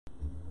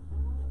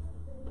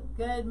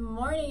Good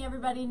morning,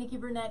 everybody. Nikki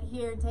Burnett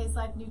here, Taste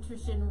Life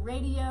Nutrition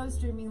Radio,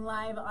 streaming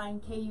live on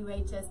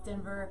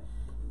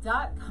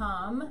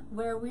KUHSdenver.com,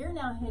 where we're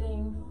now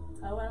hitting,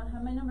 I don't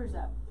have my numbers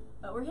up,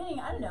 but we're hitting,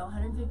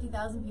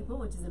 150,000 people,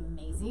 which is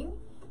amazing.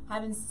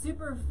 Having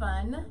super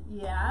fun,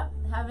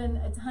 having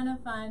a ton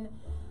of fun.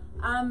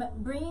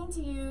 Bringing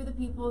to you the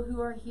people who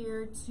are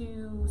here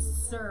to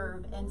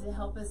serve and to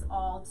help us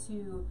all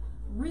to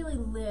really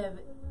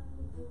live.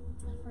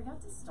 I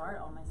forgot to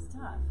start all my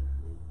stuff.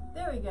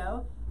 There we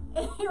go.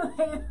 Anyway,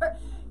 we're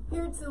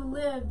here to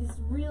live this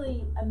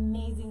really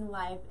amazing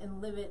life and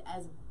live it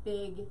as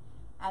big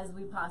as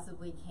we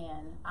possibly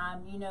can.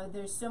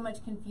 There's so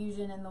much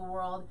confusion in the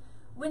world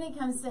when it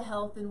comes to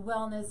health and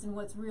wellness and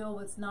what's real,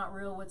 what's not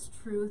real, what's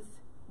truth,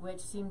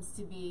 which seems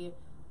to be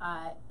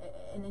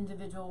an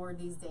individual word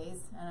these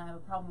days, and I have a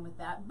problem with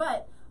that.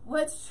 But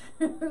what's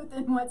truth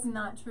and what's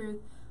not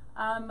truth?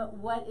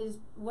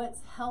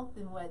 What's health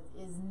and what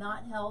is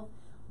not health?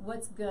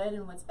 What's good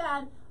and what's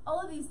bad? All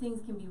of these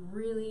things can be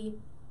really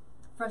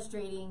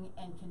frustrating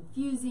and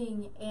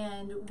confusing,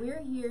 and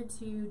we're here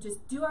to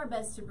just do our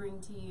best to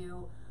bring to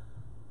you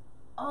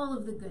all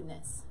of the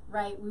goodness,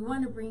 right? We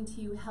want to bring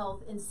to you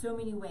health in so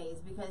many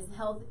ways, because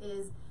health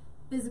is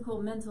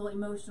physical, mental,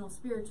 emotional,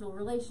 spiritual,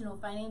 relational,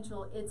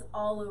 financial. It's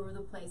all over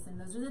the place,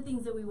 and those are the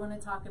things that we want to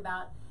talk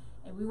about,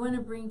 and we want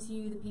to bring to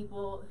you the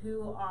people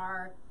who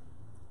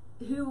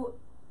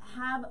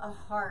have a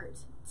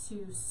heart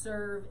to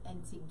serve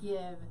and to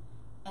give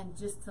and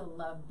just to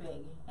love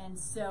big. And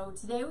so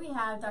today we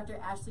have Dr.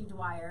 Ashley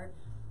Dwyer.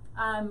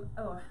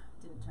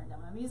 Didn't turn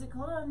down my music.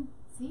 Hold on.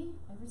 See?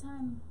 Every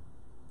time.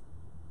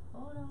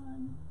 Hold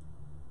on.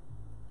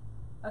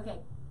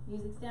 Okay.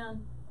 Music's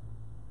down.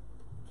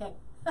 Okay.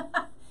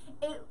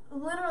 It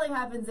literally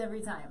happens every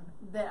time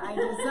that I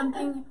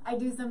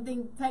do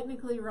something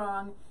technically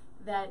wrong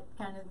that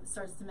kind of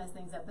starts to mess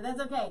things up. But that's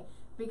okay,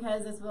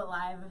 because that's what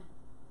live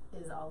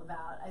is all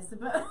about, I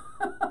suppose.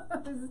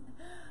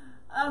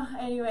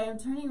 Anyway, I'm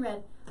turning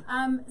red.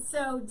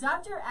 So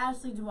Dr.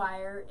 Ashley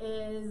Dwyer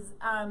is,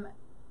 I'm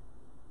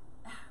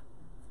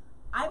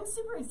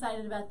super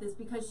excited about this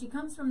because she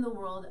comes from the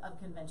world of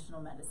conventional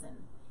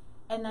medicine.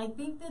 And I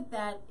think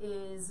that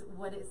is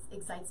what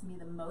excites me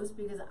the most,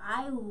 because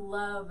I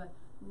love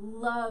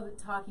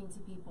talking to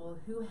people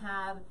who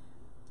have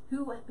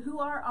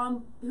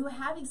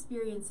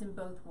experience in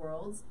both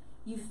worlds.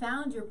 You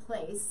found your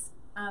place,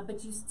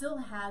 but you still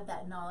have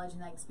that knowledge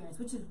and that experience,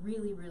 which is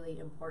really, really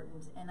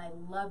important, and I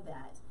love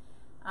that.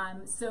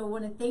 So I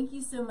want to thank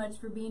you so much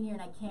for being here,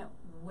 and I can't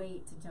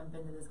wait to jump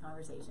into this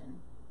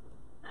conversation.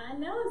 I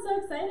know, I'm so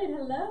excited.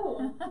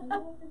 Hello.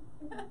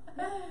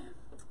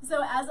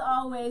 So as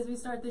always, we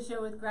start the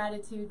show with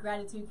gratitude.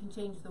 Gratitude can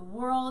change the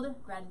world.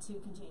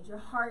 Gratitude can change your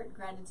heart.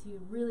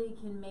 Gratitude really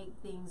can make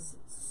things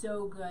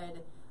so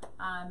good.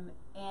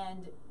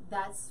 And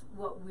that's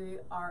what we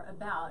are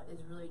about,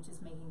 is really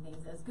just making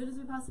things as good as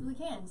we possibly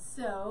can.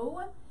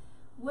 So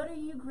what are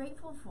you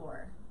grateful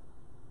for?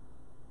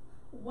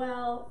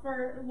 Well,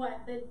 for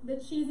what? The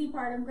cheesy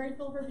part, I'm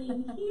grateful for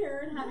being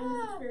here and having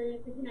this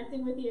experience and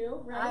connecting with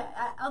you, right?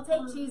 I'll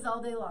take cheese all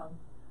day long.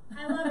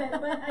 I love it,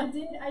 but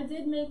I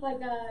did make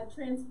like a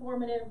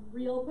transformative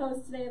reel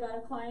post today about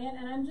a client,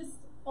 and I'm just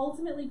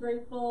ultimately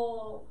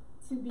grateful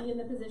to be in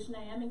the position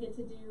I am and get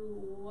to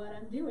do what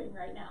I'm doing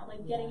right now,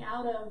 like getting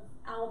out of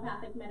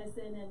allopathic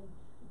medicine and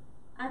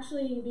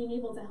actually being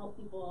able to help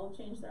people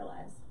change their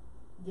lives.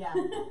 Yeah.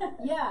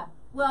 Yeah.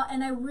 Well,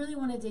 and I really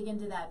want to dig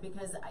into that,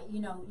 because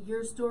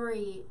your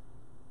story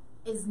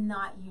is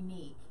not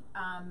unique,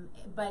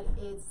 but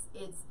it's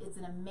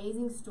an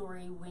amazing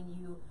story when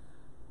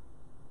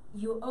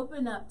you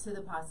open up to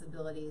the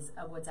possibilities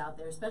of what's out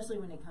there, especially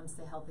when it comes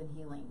to health and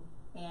healing,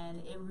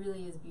 and it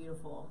really is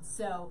beautiful.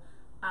 So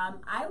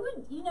I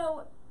would,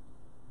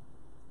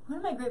 what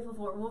am I grateful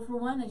for? Well, for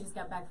one, I just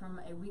got back from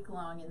a week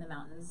long in the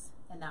mountains,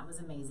 and that was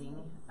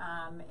amazing.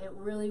 It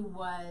really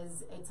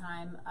was a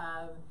time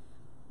of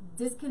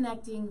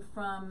disconnecting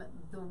from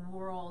the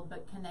world,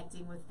 but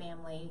connecting with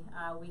family.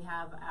 We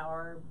have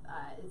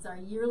it's our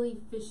yearly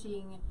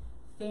fishing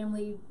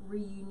family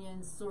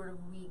reunion sort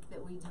of week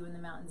that we do in the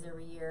mountains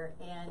every year,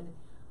 and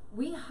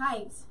we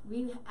hiked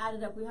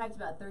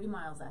about 30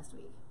 miles last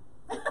week.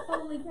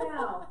 Holy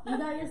cow. You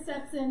got your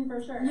steps in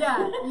for sure.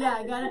 Yeah,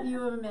 I got a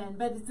few of them in,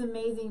 but it's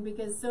amazing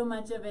because so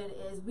much of it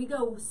is, we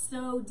go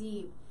so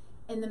deep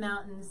in the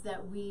mountains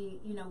that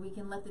we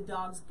can let the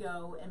dogs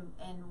go and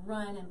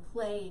run and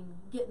play and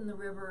get in the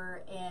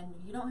river, and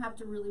you don't have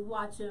to really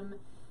watch them.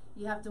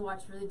 You have to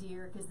watch for the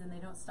deer, because then they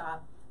don't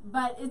stop.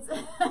 But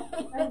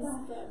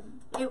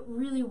it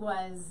really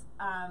was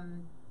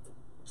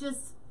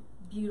just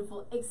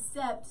beautiful,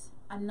 except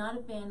I'm not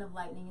a fan of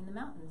lightning in the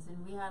mountains,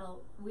 and we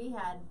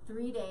had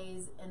 3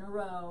 days in a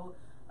row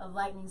of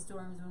lightning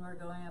storms when we were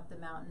going up the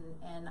mountain,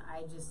 and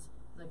I just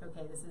was like,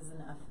 okay, this is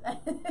enough.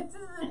 This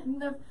is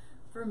enough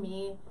for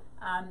me.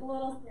 A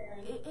little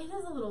scary. It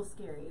is a little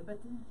scary, but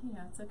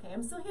it's okay.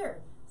 I'm still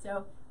here,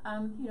 so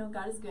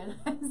God is good.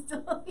 I'm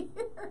still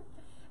here,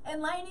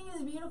 and lightning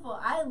is beautiful.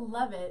 I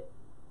love it,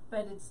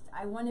 but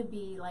I want to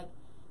be like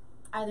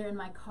either in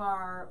my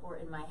car or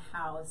in my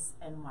house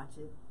and watch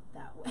it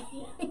that way,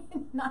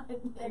 not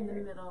in the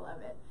middle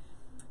of it.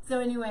 So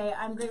anyway,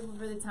 I'm grateful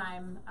for the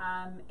time,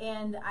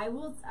 and I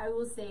will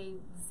say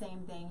the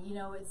same thing. You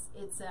know,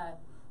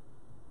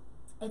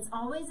 it's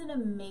always an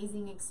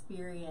amazing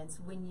experience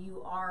when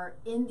you are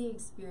in the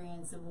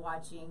experience of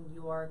watching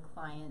your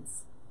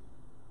clients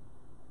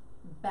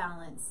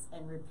balance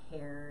and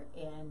repair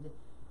and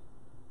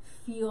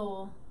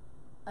feel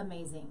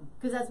amazing,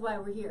 because that's why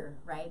we're here,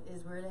 right?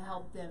 Is we're to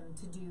help them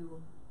to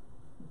do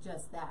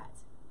just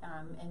that.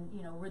 And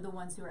you know, we're the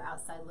ones who are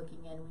outside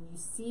looking in. When you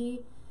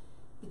see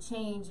the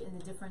change and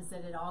the difference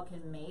that it all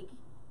can make,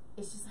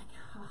 it's just like,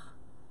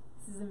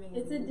 this is amazing.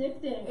 It's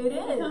addicting. It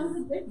is.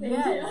 Becomes addicting.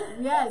 Yes,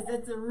 yes,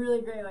 that's a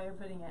really great way of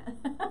putting it.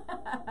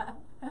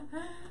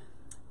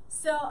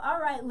 So, all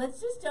right, let's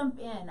just jump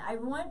in. I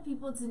want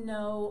people to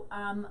know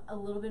a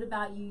little bit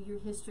about you, your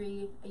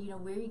history, you know,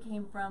 where you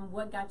came from,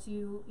 what got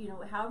you, you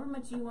know, however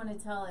much you want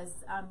to tell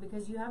us,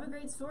 because you have a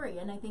great story,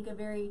 and I think a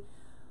very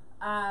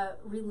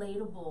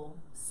relatable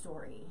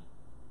story.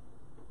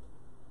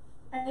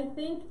 I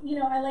think, you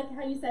know, I like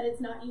how you said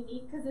it's not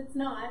unique, because it's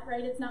not,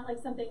 right? It's not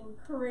like something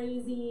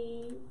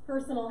crazy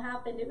personal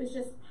happened. It was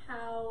just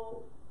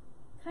how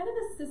kind of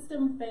the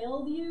system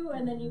failed you,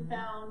 and then you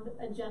found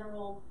a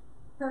general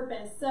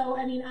purpose. So,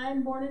 I mean,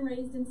 I'm born and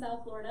raised in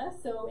South Florida,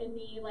 so in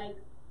the like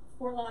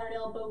Fort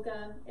Lauderdale,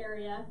 Boca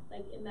area,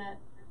 like in that,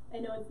 I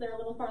know they're a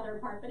little farther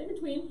apart, but in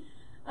between.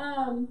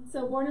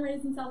 So born and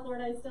raised in South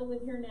Florida, I still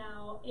live here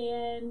now,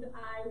 and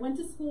I went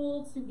to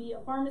school to be a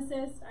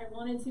pharmacist. I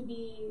wanted to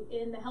be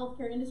in the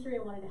healthcare industry. I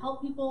wanted to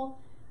help people.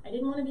 I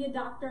didn't want to be a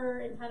doctor,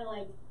 and kind of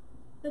like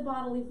the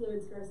bodily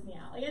fluids gross me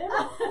out. Like I didn't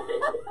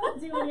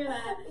want to do any of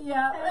that.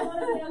 Yeah. I didn't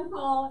want to be on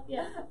call.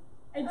 Yeah.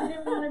 I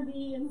didn't want to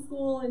be in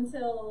school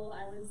until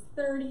I was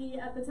 30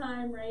 at the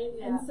time, right?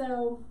 Yeah. And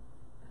so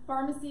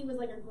pharmacy was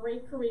like a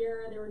great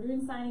career. They were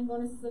doing signing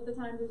bonuses at the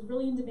time. It was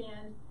really in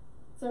demand.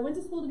 So I went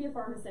to school to be a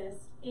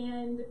pharmacist.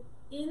 And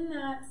in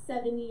that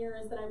 7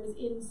 years that I was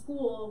in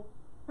school,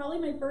 probably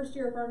my first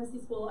year of pharmacy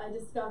school, I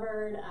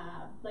discovered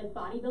like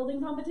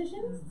bodybuilding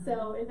competitions.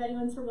 So if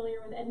anyone's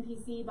familiar with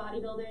NPC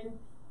bodybuilding,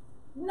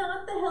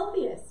 not the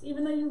healthiest,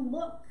 even though you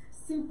look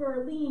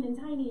super lean and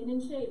tiny and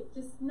in shape,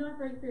 just not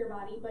great for your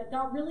body, but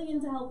got really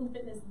into health and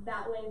fitness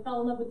that way,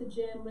 fell in love with the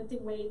gym,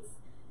 lifting weights,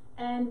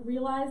 and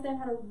realized I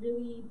had a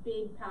really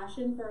big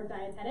passion for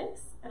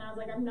dietetics. And I was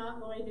like, I'm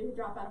not going to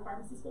drop out of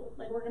pharmacy school.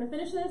 Like, we're going to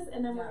finish this,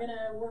 and then we're going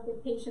to work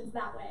with patients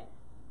that way.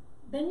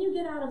 Then you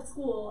get out of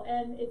school,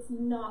 and it's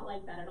not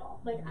like that at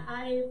all. Like,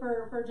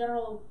 for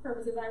general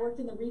purposes, I worked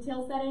in the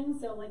retail setting,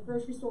 so like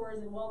grocery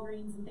stores and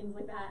Walgreens and things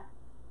like that.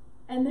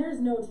 And there's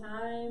no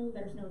time,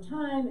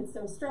 it's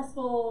so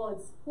stressful,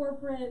 it's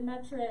corporate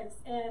metrics,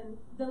 and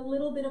the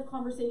little bit of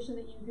conversation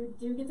that you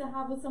do get to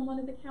have with someone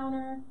at the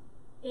counter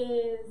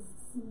is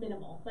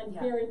minimal, like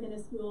very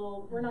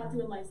minuscule. We're not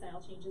doing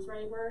lifestyle changes,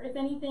 right? Where, if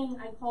anything,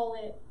 I call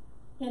it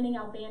handing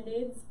out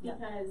Band-Aids,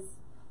 because,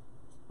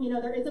 you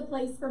know, there is a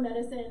place for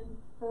medicine,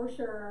 for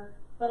sure,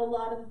 but a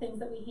lot of the things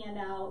that we hand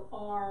out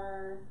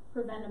are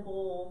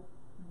preventable.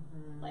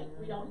 Like,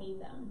 we don't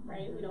need them,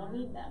 right? We don't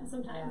need them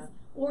sometimes.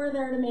 Or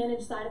they're to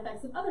manage side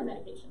effects of other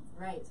medications.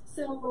 Right.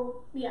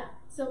 So,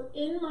 so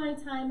in my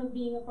time of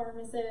being a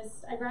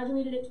pharmacist, I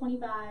graduated at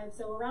 25,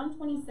 so around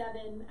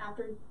 27,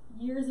 after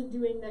years of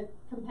doing the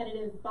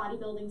competitive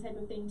bodybuilding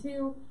type of thing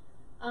too,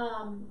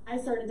 I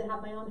started to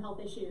have my own health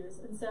issues.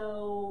 And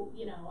so,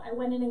 you know, I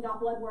went in and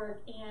got blood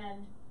work,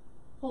 and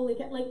holy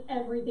cow, like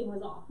everything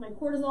was off. My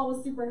cortisol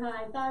was super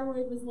high,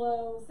 thyroid was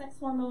low, sex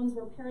hormones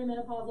were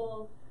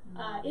perimenopausal,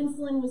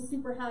 insulin was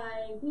super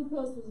high,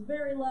 glucose was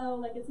very low.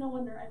 Like, it's no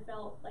wonder I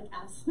felt like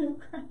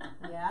absolute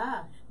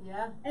crap.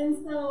 Yeah. And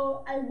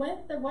so I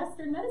went the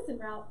Western medicine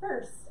route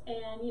first,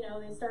 and, you know,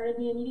 they started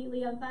me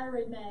immediately on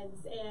thyroid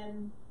meds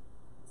and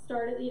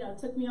started, you know,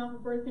 took me off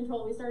of birth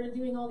control. We started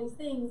doing all these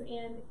things,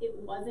 and it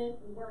wasn't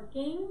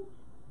working.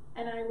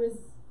 And I was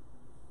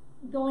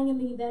going in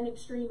the then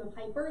extreme of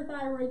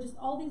hyperthyroid, just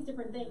all these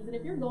different things. And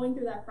if you're going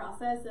through that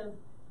process of,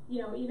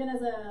 you know, even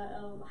as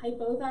a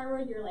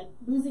hypothyroid, you're like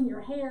losing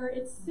your hair.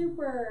 It's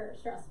super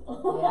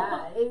stressful.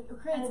 Yeah, it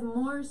creates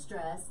more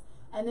stress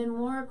and then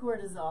more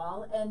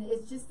cortisol, and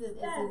it's just it's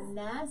a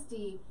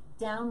nasty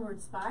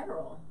downward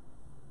spiral.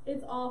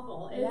 It's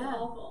awful. It's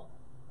awful.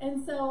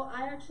 And so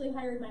I actually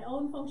hired my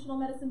own functional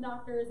medicine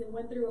doctors and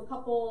went through a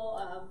couple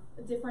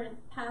of different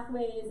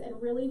pathways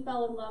and really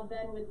fell in love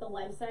then with the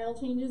lifestyle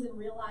changes and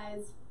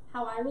realized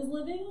how I was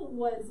living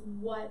was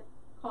what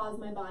caused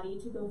my body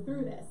to go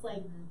through this.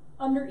 Like,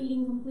 under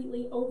eating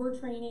completely,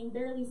 overtraining,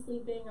 barely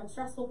sleeping, a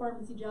stressful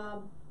pharmacy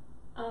job.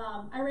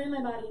 I ran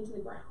my body into the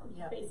ground,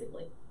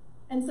 basically.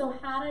 And so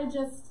had I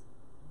just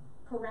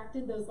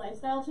corrected those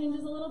lifestyle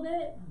changes a little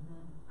bit,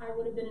 I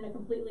would have been in a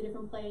completely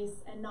different place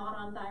and not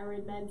on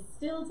thyroid meds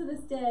still to this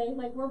day.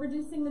 Like, we're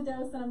reducing the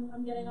dose and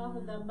I'm getting off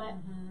of them, but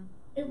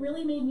it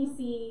really made me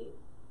see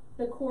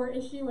the core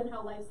issue and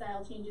how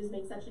lifestyle changes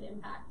make such an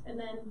impact. And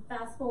then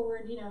fast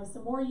forward, you know,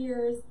 some more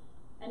years,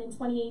 And in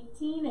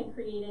 2018, I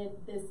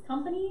created this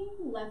company,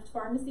 left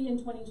pharmacy in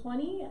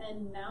 2020,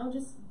 and now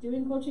just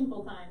doing coaching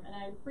full time, and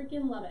I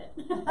freaking love it.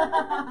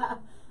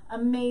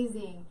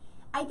 Amazing.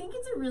 I think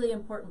it's a really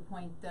important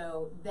point,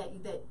 though, that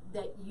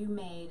you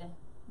made.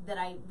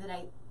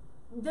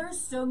 There are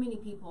so many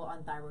people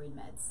on thyroid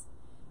meds,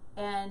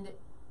 and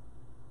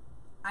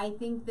I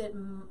think that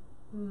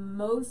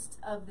most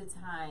of the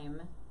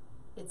time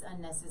it's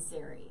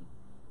unnecessary.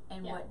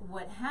 And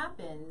what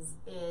happens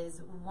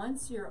is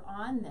once you're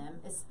on them,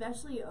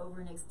 especially over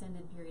an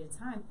extended period of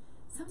time,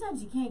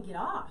 sometimes you can't get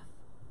off.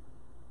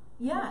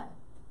 Yeah.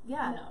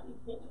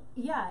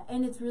 Yeah,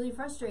 and it's really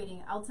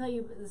frustrating. I'll tell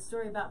you the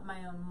story about my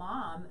own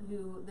mom,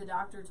 who the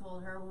doctor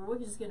told her, well, we're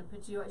just going to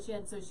put you, she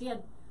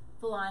had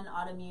full-on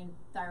autoimmune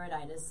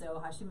thyroiditis,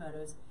 so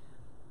Hashimoto's.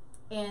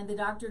 And the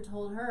doctor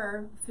told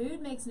her,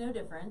 food makes no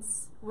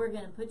difference. We're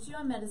going to put you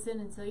on medicine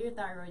until your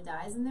thyroid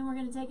dies, and then we're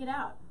going to take it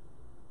out.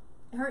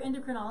 Her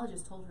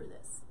endocrinologist told her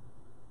this.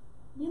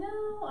 You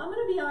know, I'm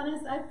going to be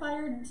honest. I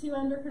fired 2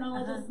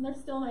 endocrinologists, and they're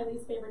still my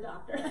least favorite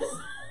doctors.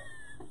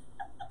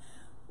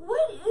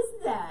 What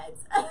is that?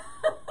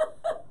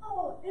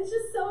 Oh, it's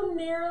just so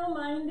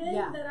narrow-minded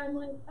that I'm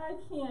like, I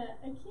can't.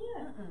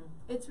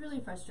 It's really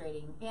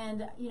frustrating.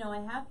 And, you know,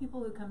 I have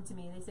people who come to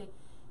me, they say,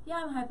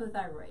 yeah, I'm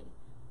hypothyroid.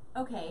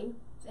 Okay.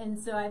 And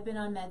so I've been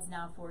on meds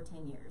now for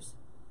 10 years.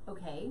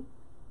 Okay.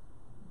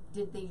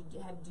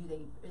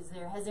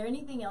 Has there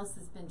anything else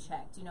that's been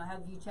checked? You know,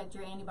 have you checked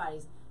your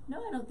antibodies?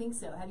 No, I don't think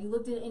so. Have you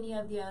looked at any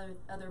of the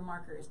other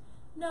markers?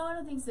 No, I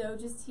don't think so.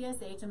 Just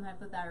TSH, I'm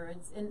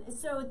hypothyroid. And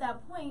so at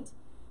that point,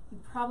 you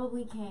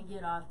probably can't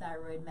get off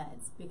thyroid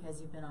meds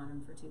because you've been on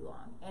them for too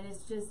long. And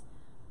it's just,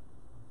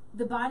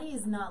 the body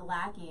is not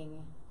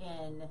lacking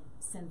in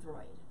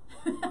Synthroid.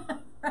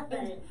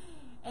 Right?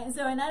 And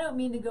so, and I don't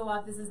mean to go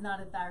off, this is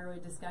not a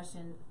thyroid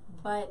discussion,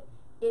 but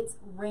it's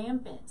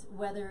rampant,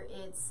 whether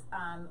it's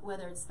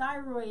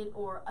thyroid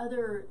or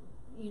other,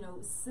 you know,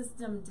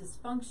 system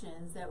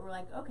dysfunctions that we're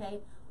like,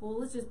 okay, well,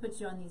 let's just put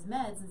you on these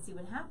meds and see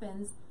what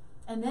happens.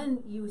 And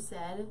then you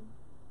said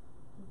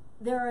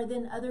there are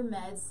then other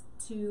meds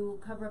to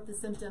cover up the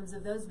symptoms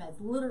of those meds,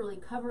 literally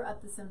cover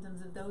up the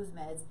symptoms of those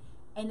meds,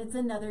 and it's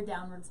another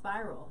downward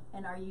spiral.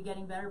 And are you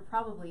getting better?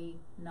 Probably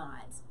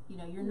not. You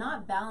know, you're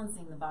not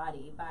balancing the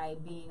body by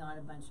being on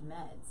a bunch of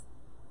meds.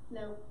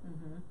 No.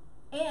 Mm-hmm.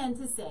 And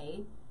to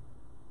say,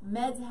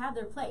 meds have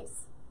their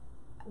place,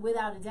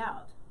 without a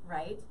doubt,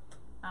 right?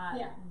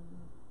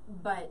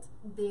 But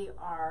they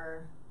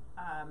are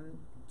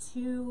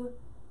too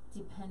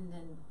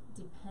dependent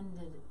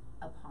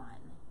upon,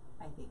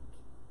 I think.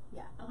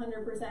 Yeah.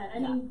 100%. I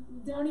mean,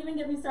 don't even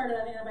get me started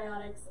on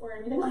antibiotics or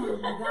anything like that. Oh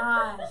my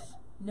gosh.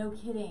 No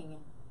kidding.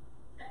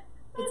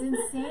 It's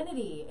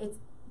insanity. It's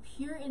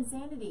pure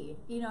insanity.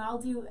 You know,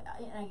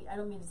 I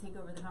don't mean to take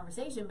over the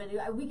conversation, but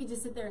we could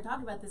just sit there and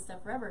talk about this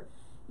stuff forever.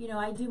 You know,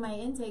 I do my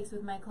intakes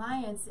with my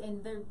clients,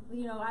 and they're,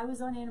 you know, I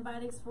was on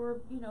antibiotics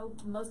for, you know,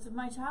 most of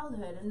my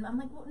childhood. And I'm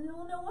like, well,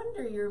 no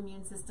wonder your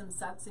immune system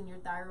sucks and your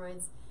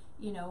thyroid's,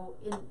 you know,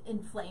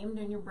 inflamed,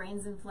 and your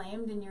brain's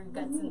inflamed, and your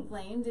gut's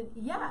inflamed. And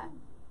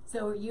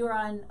so you were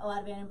on a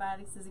lot of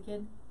antibiotics as a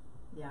kid?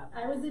 Yeah.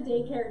 I was a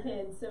daycare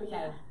kid, so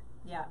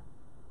yeah.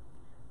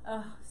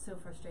 Oh, so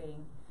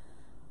frustrating.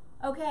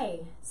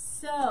 Okay,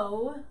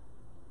 so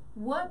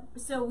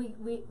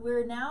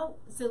we're now,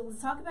 so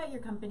let's talk about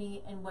your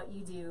company and what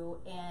you do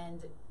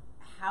and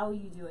how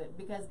you do it,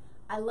 because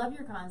I love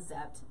your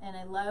concept and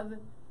I love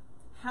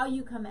how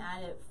you come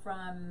at it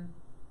from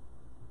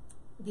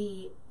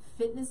the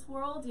fitness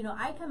world. You know,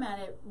 I come at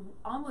it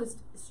almost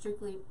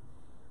strictly,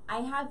 I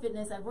have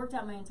fitness, I've worked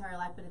out my entire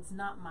life, but it's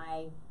not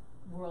my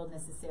world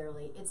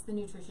necessarily. It's the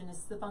nutrition,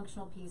 it's the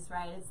functional piece,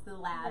 right? It's the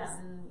labs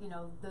and, you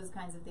know, those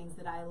kinds of things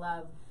that I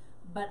love.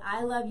 But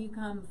I love you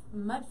come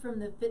much from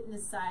the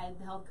fitness side,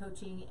 the health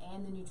coaching,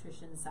 and the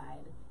nutrition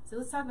side. So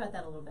let's talk about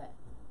that a little bit.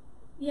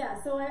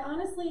 Yeah, so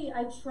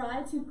I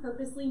try to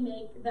purposely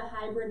make the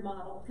hybrid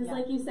model. Because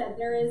like you said,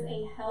 there is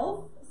a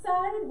health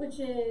side, which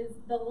is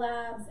the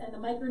labs and the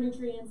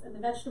micronutrients and the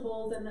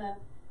vegetables and the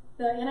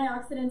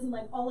antioxidants and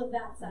like all of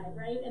that side,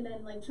 right? And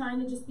then like trying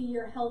to just be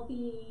your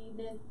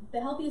the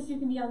healthiest you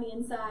can be on the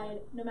inside,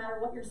 no matter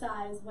what your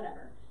size,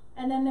 whatever.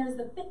 And then there's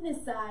the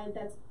fitness side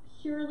that's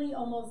purely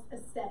almost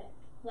aesthetic,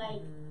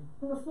 like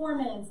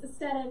performance,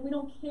 aesthetic. We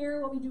don't care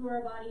what we do to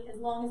our body as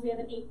long as we have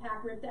an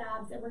 8-pack ripped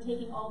abs and we're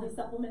taking all these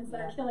supplements that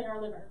are killing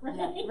our liver,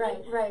 right?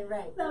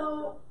 Right.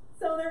 So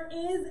there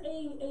is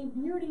a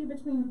beauty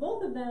between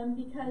both of them,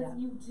 because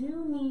you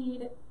do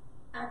need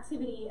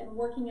activity and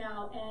working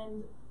out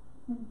and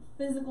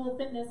physical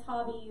fitness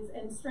hobbies,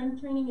 and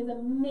strength training is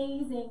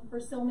amazing for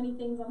so many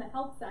things on the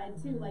health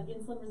side too, like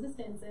insulin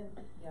resistance and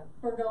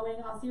forgoing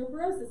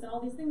osteoporosis and all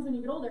these things when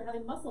you get older,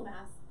 having muscle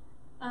mass.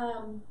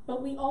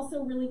 But we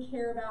also really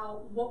care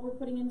about what we're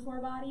putting into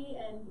our body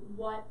and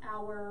what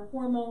our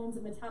hormones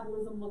and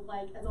metabolism look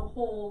like as a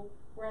whole,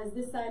 whereas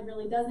this side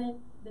really doesn't.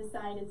 This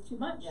side is too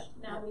much.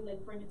 Now we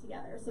like bring it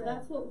together. So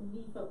that's what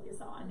we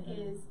focus on,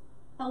 is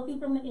healthy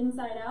from the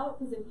inside out,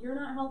 because if you're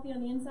not healthy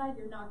on the inside,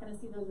 you're not going to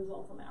see those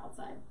results on the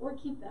outside, or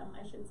keep them,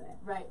 I should say.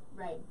 Right,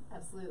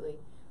 absolutely.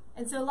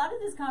 And so a lot of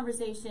this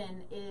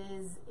conversation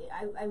is,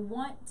 I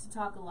want to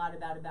talk a lot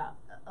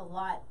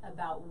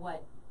about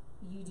what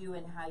you do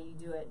and how you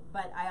do it,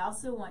 but I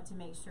also want to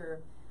make sure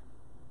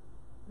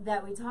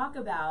that we talk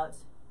about,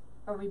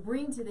 or we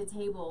bring to the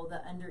table,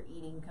 the under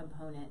eating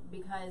component,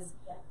 because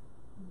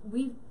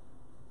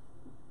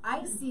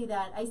I see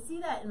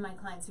that in my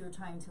clients who are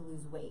trying to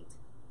lose weight.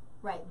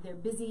 Right, they're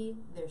busy,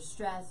 they're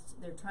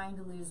stressed, they're trying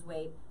to lose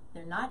weight,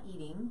 they're not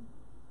eating,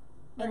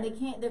 and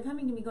they're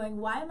coming to me going,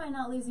 why am I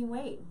not losing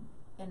weight?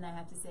 And I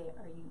have to say,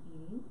 are you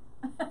eating?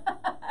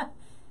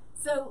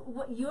 So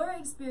what your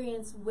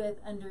experience with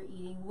under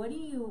eating, what do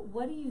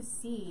you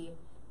see?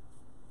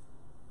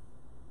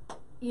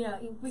 You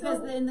know,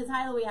 because in the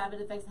title we have,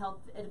 it affects health,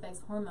 it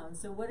affects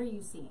hormones. So what are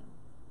you seeing?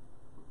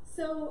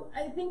 So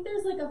I think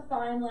there's like a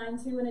fine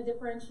line too, and a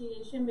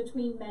differentiation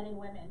between men and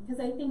women, because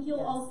I think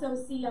you'll also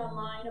see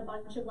online a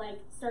bunch of like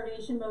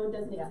starvation mode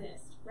doesn't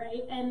exist,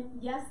 right? And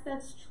yes,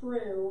 that's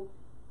true,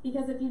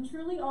 because if you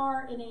truly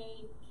are in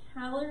a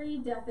calorie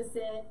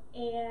deficit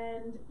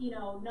and, you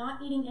know,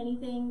 not eating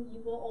anything,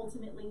 you will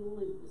ultimately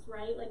lose,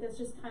 right? Like that's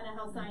just kind of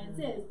how science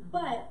is.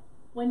 But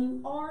when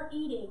you are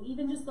eating,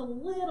 even just a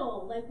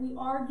little, like we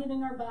are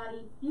giving our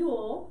body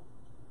fuel,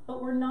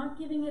 but we're not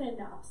giving it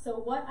enough. So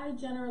what I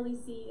generally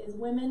see is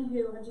women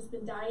who have just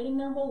been dieting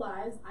their whole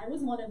lives. I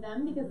was one of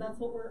them, because that's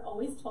what we're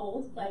always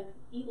told, like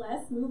eat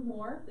less, move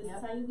more. This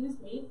is how you lose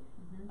weight.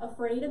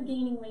 Afraid of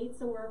gaining weight,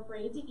 so we're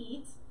afraid to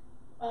eat.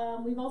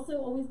 We've also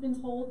always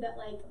been told that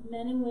like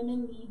men and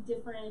women need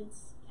different,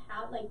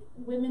 like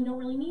women don't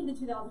really need the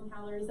 2,000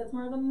 calories. That's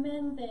more of a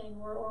men thing,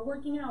 or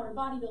working out or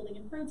bodybuilding,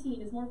 and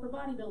protein is more for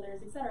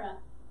bodybuilders, etc.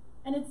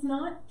 And it's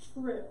not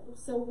true.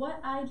 So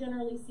what I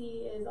generally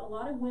see is a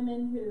lot of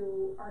women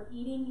who are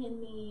eating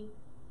in the,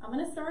 I'm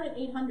going to start at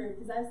 800,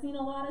 because I've seen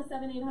a lot of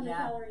 800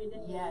 calorie a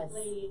day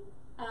lately.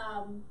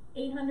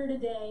 800 a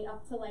day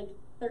up to like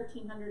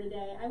 1,300 a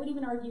day. I would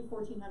even argue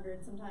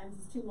 1,400 sometimes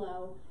is too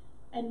low.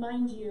 And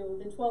mind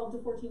you, the 12 to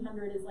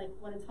 1,400 is like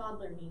what a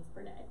toddler needs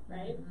per day,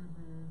 right?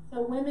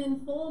 So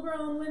women,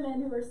 full-grown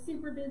women who are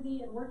super busy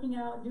and working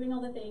out and doing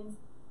all the things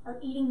are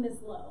eating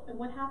this low. And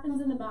what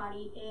happens in the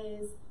body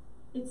is,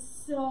 it's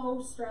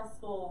so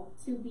stressful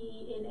to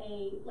be in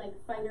a like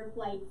fight or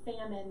flight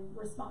famine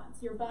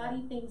response. Your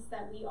body thinks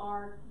that we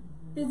are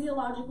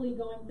physiologically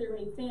going through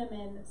a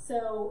famine,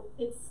 so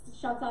it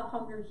shuts off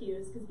hunger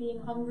cues, because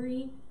being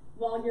hungry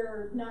while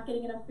you're not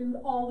getting enough food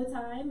all the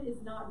time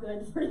is not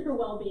good for your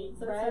well-being.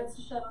 So it starts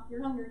to shut off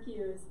your hunger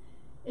cues.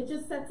 It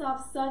just sets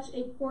off such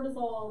a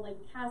cortisol like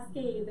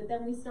cascade that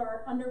then we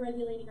start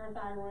under-regulating our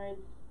thyroid.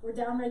 We're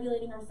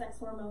down-regulating our sex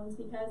hormones,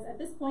 because at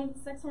this point,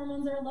 sex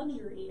hormones are a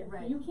luxury.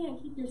 If you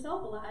can't keep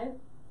yourself alive,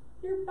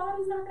 your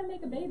body's not going to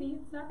make a baby.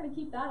 It's not going to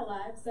keep that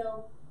alive.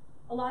 So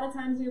a lot of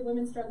times we have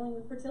women struggling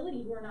with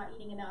fertility who are not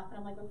eating enough. And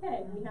I'm like, okay,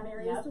 we have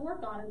areas to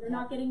work on. And they're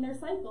not getting their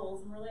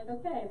cycles. And we're like,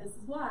 okay, this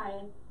is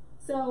why.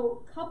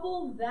 So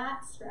couple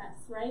that stress,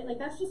 right? Like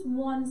that's just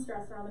one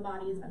stressor on the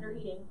body is under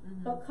eating.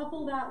 But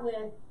couple that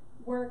with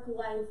work,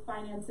 life,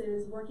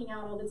 finances, working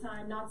out all the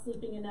time, not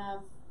sleeping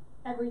enough,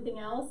 everything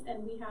else,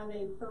 and we have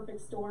a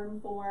perfect storm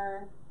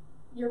for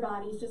your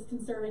body's just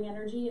conserving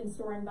energy and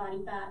storing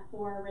body fat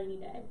for a rainy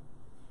day.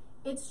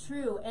 It's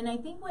true, and I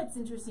think what's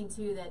interesting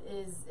too that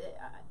is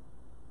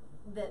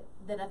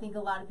that I think a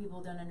lot of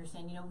people don't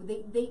understand. You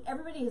know,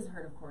 everybody has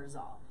heard of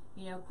cortisol.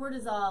 You know,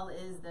 cortisol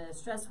is the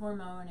stress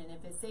hormone, and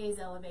if it stays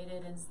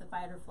elevated, it's the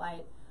fight or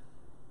flight.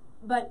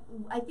 But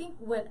I think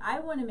what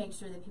I want to make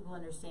sure that people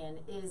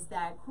understand is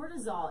that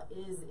cortisol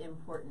is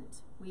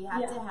important. We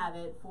have to have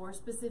it for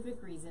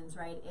specific reasons,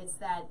 right? It's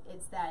that,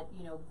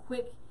 you know,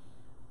 quick,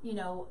 you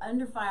know,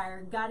 under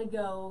fire, gotta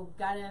go,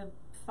 gotta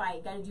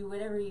fight, gotta do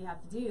whatever you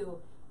have to do.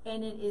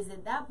 And it is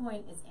at that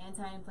point, it's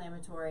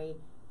anti-inflammatory,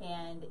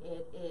 and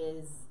it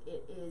is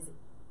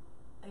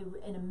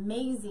an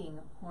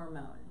amazing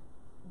hormone.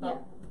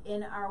 But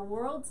in our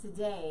world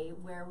today,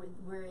 where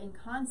we're in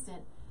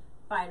constant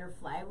fight or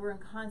flight, we're in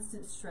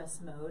constant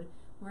stress mode,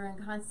 we're in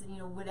constant, you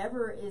know,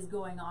 whatever is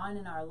going on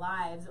in our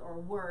lives or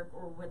work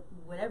or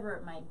whatever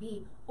it might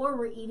be, or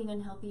we're eating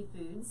unhealthy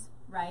foods,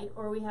 right?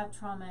 Or we have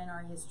trauma in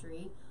our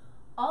history.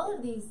 All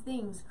of these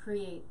things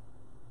create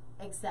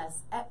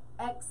excess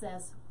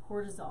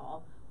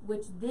cortisol,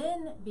 which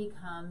then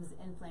becomes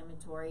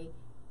inflammatory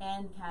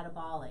and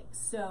catabolic.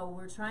 So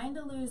we're trying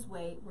to lose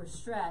weight, we're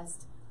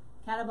stressed.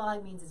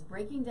 Catabolic means it's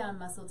breaking down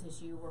muscle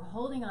tissue, we're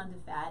holding on to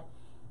fat.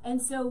 And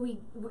so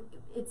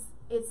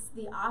it's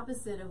the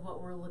opposite of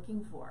what we're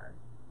looking for.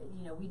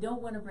 You know, we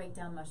don't want to break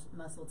down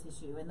muscle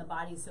tissue, and the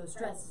body's so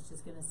stressed it's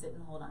just going to sit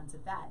and hold on to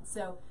fat.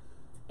 So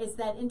it's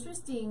that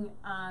interesting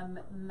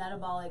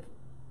metabolic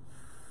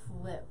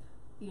flip,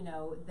 you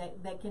know,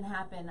 that can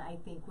happen, I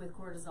think, with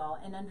cortisol,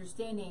 and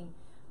understanding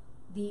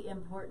the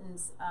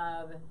importance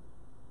of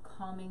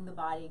calming the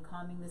body,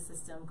 calming the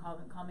system,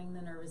 calming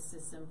the nervous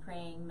system,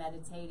 praying,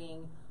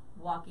 meditating,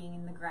 walking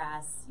in the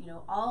grass,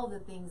 all of the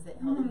things that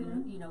help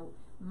you,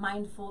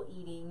 mindful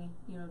eating,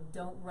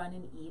 don't run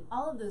and eat,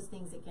 all of those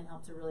things that can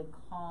help to really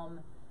calm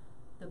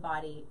the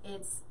body.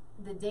 It's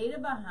the data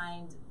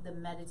behind the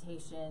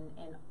meditation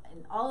and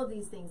all of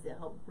these things that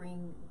help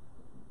bring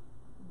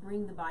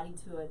the body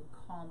to a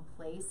calm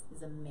place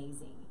is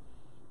amazing.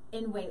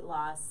 In weight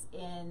loss,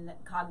 in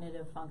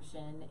cognitive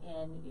function,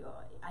 in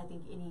I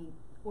think any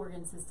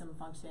organ system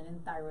function, in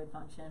thyroid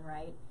function,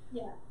 right?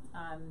 Yeah.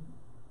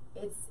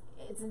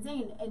 It's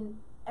insane, and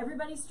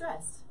everybody's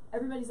stressed.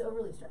 Everybody's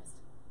overly stressed.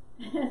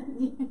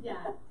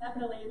 Yeah,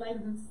 definitely. Like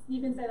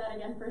you can say that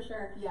again for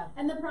sure. Yeah.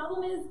 And the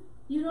problem is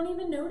you don't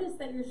even notice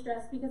that you're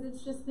stressed because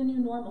it's just the new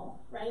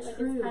normal, right? Like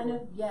True. it's kind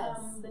of Yes.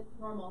 the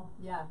normal.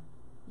 Yeah.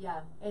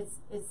 It's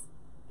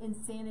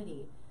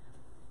insanity.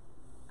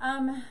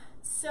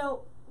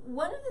 So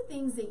one of the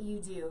things that you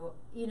do,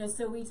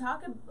 so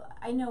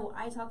I know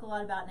I talk a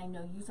lot about, and I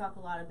know you talk a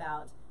lot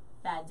about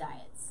fad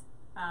diets.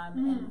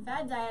 And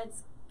fad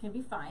diets can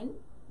be fine,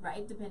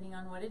 right, depending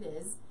on what it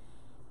is.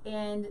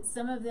 And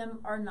some of them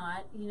are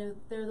not,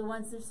 they're the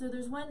ones, so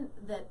there's one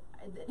that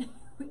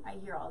I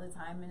hear all the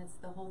time, and it's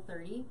the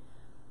Whole30,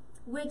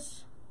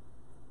 which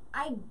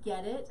I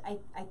get it. I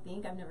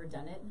think I've never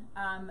done it.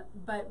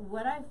 But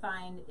what I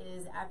find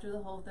is after the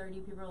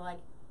Whole30, people are like,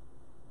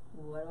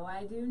 what do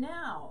I do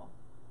now?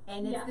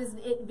 And it's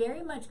it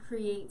very much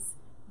creates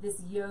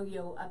this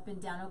yo-yo up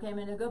and down. Okay, I'm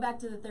going to go back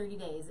to the 30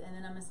 days, and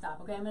then I'm going to stop.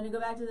 Okay, I'm going to go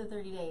back to the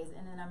 30 days,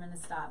 and then I'm going to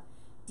stop.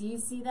 Do you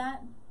see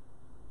that?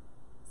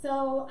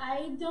 So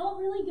I don't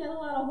really get a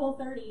lot of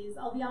Whole30s.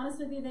 I'll be honest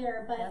with you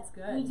there, but that's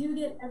good. We do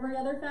get every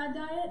other fad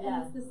diet,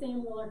 and it's the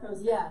same roller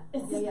coaster. Yeah,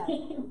 it's the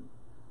same.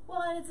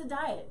 Well, and it's a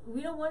diet.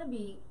 We don't want to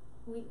be.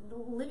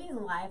 Living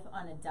life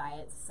on a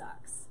diet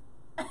sucks.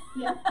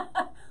 Yeah.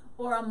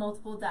 Or on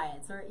multiple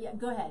diets. Or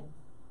go ahead.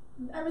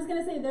 I was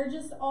gonna say they're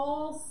just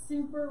all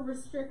super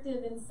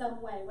restrictive in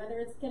some way. Whether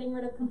it's getting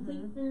rid of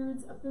complete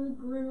foods, a food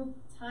group,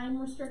 time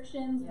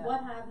restrictions,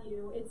 what have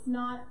you. It's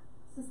not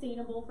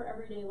sustainable for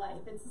everyday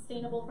life. It's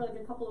sustainable for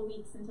like a couple of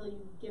weeks until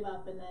you give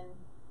up and then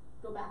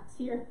go back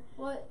to your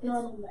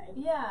normal way.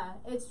 Yeah,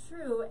 it's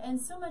true.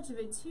 And so much of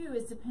it too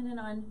is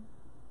dependent on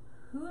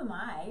who am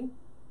I,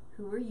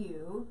 who are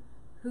you,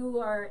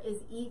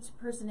 is each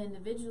person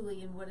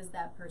individually, and what does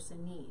that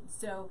person need.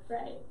 So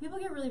people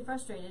get really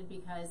frustrated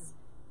because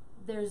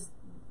there's,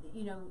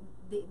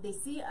 they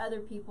see other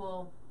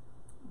people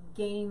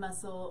gaining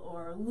muscle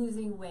or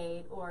losing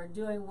weight or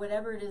doing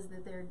whatever it is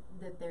that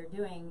they're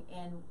doing,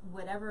 and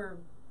whatever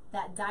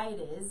that diet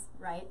is,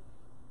 right,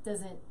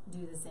 doesn't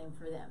do the same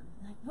for them.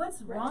 Like,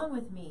 what's wrong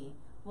with me?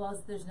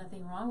 Well, there's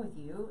nothing wrong with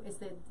you. It's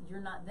that you're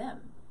not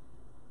them.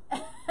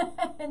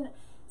 And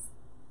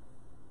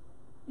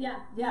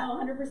yeah,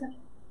 100%.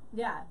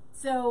 Yeah.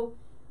 So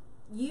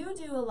you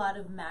do a lot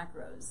of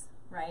macros,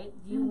 right?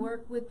 You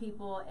work with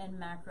people in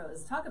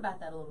macros. Talk about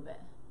that a little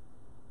bit.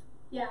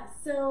 Yeah,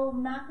 so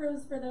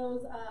macros, for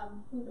those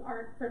who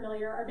aren't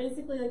familiar, are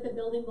basically like the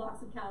building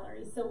blocks of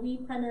calories. So we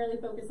primarily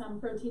focus on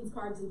proteins,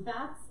 carbs, and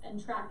fats,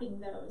 and tracking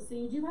those. So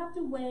you do have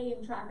to weigh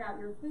and track out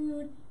your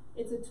food.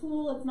 It's a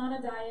tool, it's not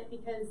a diet,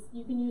 because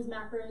you can use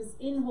macros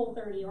in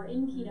Whole30 or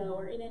in keto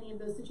or in any of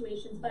those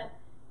situations, but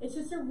it's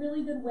just a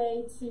really good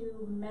way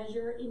to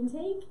measure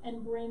intake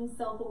and bring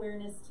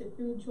self-awareness to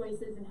food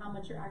choices and how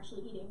much you're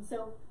actually eating.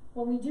 So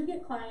when we do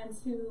get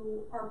clients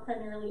who are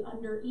primarily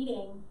under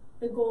eating,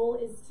 the goal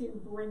is to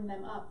bring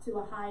them up to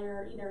a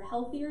higher, either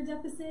healthier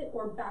deficit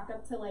or back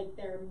up to like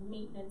their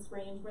maintenance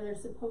range where they're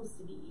supposed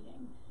to be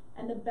eating.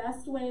 And the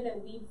best way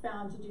that we've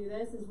found to do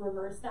this is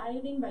reverse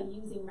dieting by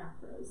using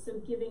macros. So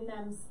giving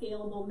them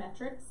scalable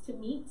metrics to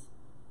meet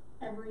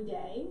every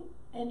day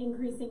and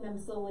increasing them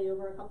slowly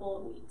over a couple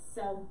of weeks.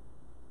 So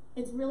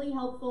it's really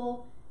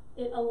helpful.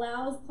 It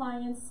allows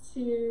clients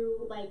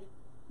to like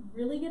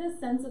really get a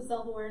sense of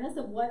self-awareness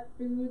of what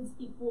foods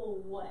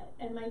equal what.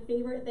 And my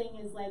favorite thing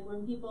is like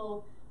when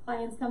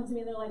clients come to me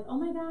and they're like, oh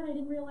my God, I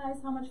didn't realize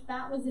how much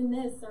fat was in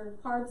this, or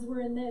carbs were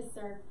in this,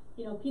 or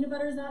peanut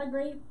butter is not a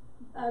great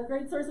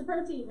source of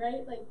protein,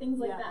 right? Like things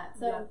like that.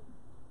 So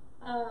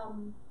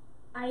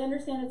I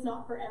understand it's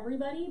not for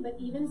everybody, but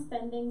even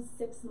spending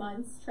 6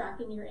 months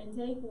tracking your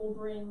intake will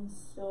bring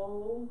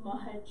so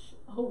much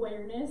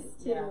awareness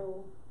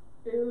to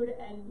food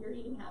and your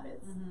eating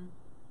habits.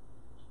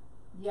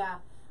 Yeah,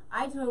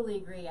 I totally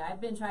agree.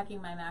 I've been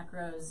tracking my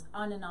macros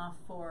on and off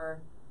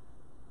for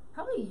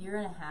probably 1.5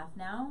 years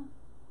now.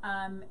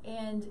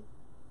 And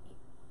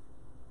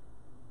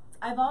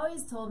I've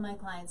always told my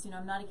clients,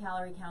 I'm not a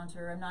calorie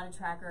counter, I'm not a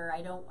tracker.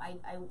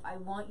 I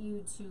want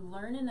you to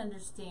learn and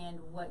understand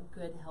what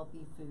good,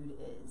 healthy food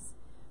is.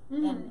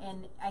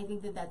 And I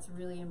think that that's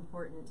really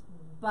important.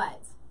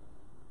 But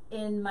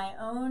in my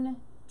own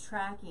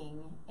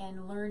tracking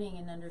and learning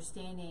and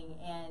understanding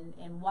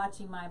and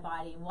watching my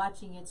body and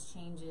watching its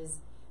changes,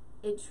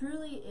 it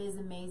truly is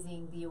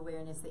amazing the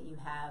awareness that you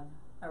have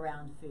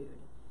around food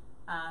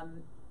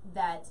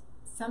that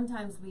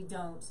sometimes we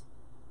don't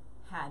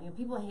have.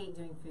 People hate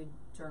doing food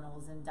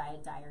journals and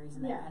diet diaries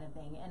and that kind of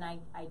thing, and I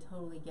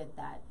totally get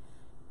that.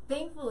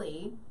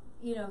 Thankfully,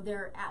 you know, there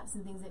are apps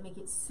and things that make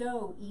it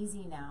so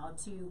easy now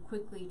to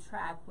quickly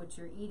track what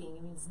you're eating.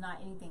 I mean, it's not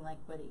anything like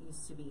what it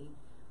used to be.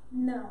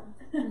 No.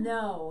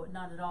 No,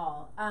 not at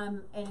all.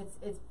 And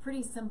it's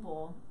pretty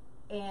simple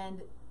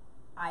and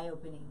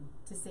eye-opening,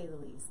 to say the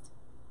least.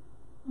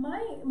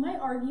 My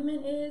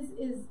argument is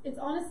it's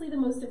honestly the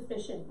most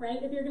efficient,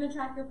 right? If you're going to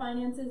track your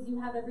finances, you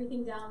have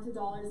everything down to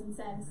dollars and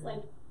cents. Mm-hmm.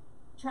 Like,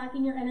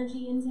 tracking your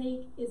energy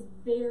intake is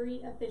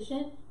very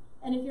efficient.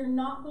 And if you're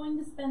not going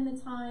to spend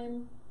the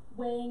time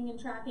weighing and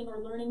tracking or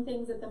learning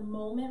things at the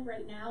moment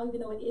right now,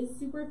 even though it is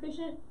super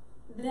efficient,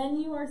 then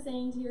you are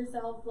saying to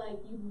yourself, like,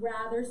 you'd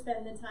rather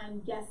spend the time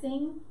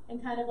guessing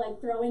and kind of like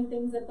throwing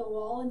things at the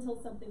wall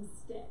until something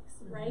sticks,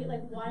 right?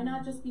 Like, why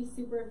not just be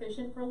super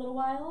efficient for a little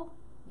while?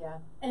 Yeah.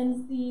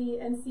 And see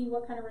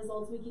what kind of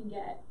results we can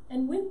get.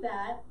 And with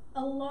that,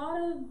 a lot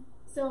of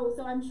so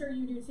I'm sure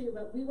you do too,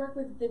 but we work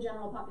with the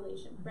general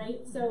population,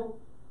 right? Mm-hmm. So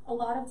a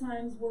lot of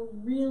times we're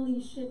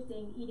really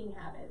shifting eating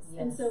habits.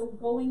 Yes. And so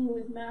going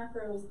with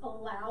macros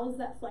allows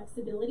that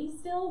flexibility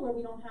still, where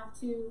we don't have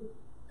to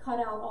cut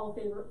out all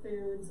favorite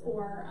foods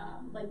or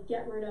like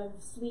get rid of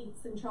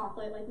sweets and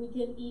chocolate. Like, we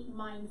can eat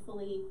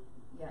mindfully,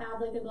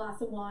 have like a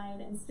glass of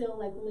wine, and still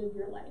like live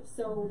your life.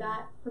 So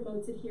that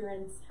promotes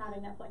adherence,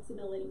 having that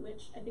flexibility,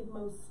 which I think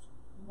most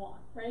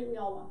want, right? We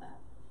all want that.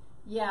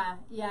 Yeah,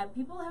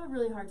 people have a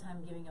really hard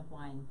time giving up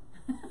wine.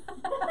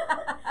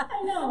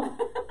 I know.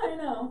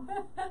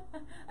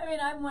 I mean,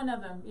 I'm one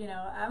of them, you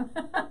know.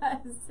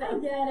 So. I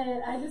get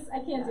it. I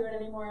can't do it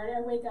anymore.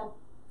 I wake up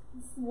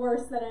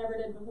worse than I ever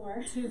did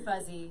before. Too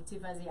fuzzy.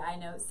 I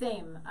know.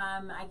 Same.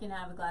 I can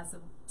have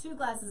 2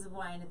 glasses of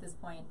wine at this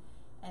point,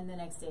 and the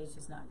next day it's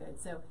just not good.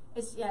 So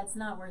it's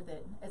not worth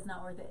it. It's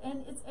not worth it.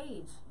 And it's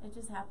age. It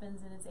just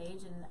happens, and it's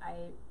age, and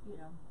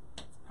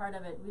it's part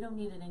of it. We don't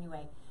need it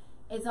anyway.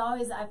 It's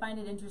always, I find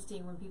it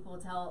interesting when people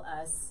tell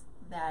us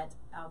that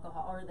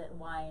alcohol or that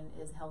wine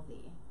is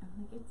healthy.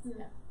 I'm like, it's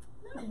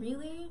not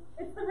really.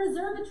 It's the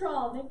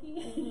resveratrol,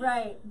 Nikki.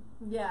 Right.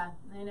 Yeah,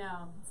 I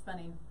know. It's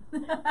funny.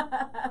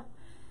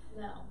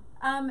 No.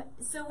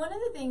 So one of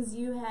the things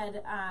you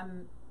had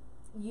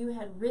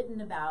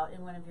written about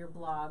in one of your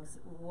blogs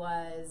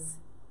was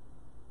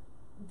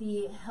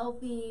the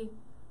healthy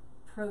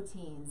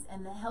proteins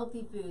and the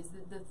healthy foods,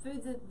 the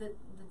foods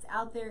that's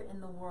out there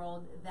in the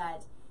world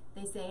that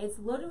they say it's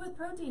loaded with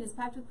protein, it's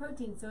packed with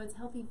protein, so it's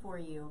healthy for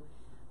you.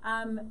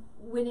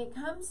 When it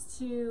comes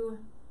to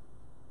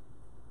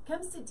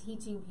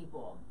teaching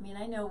people, I mean,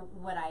 I know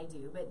what I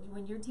do, but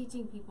when you're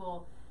teaching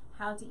people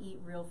how to eat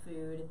real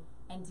food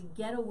and to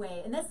get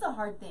away, and that's the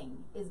hard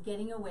thing, is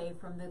getting away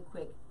from the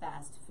quick,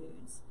 fast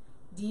foods.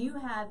 Do you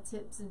have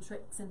tips and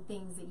tricks and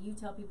things that you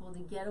tell people to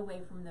get away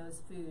from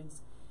those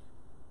foods?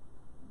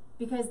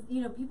 Because,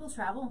 people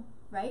travel,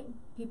 right?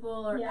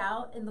 People are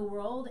out in the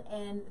world,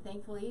 and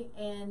thankfully,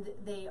 and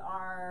they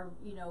are,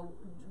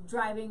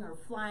 driving or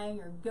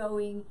flying or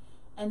going,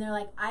 and they're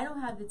like, I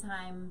don't have the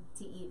time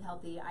to eat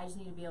healthy. I just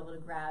need to be able to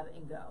grab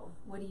and go.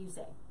 What do you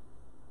say?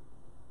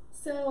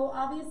 So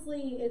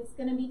obviously it's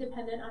going to be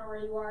dependent on where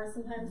you are.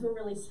 Sometimes we're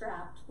really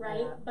strapped,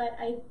 right? Yeah. But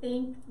I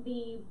think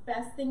the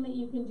best thing that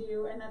you can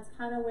do, and that's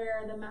kind of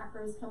where the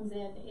macros comes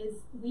in, is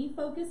we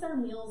focus our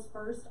meals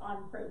first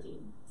on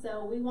protein.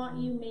 So we want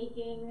you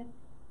making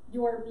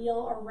your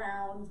meal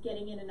around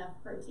getting in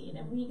enough protein.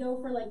 And we go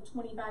for like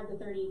 25 to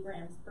 30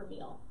 grams per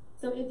meal.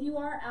 So if you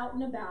are out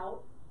and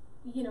about,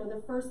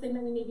 the first thing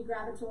that we maybe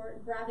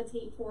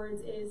gravitate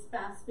towards is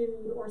fast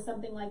food or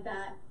something like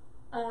that.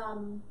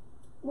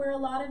 Where a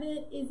lot of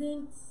it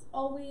isn't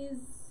always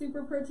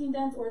super protein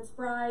dense, or it's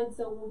fried,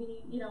 so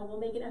we'll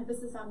make an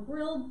emphasis on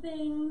grilled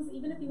things,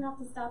 even if you have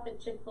to stop at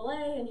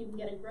Chick-fil-A and you can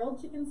get a grilled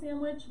chicken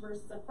sandwich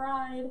versus a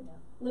fried,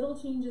 little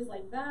changes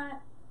like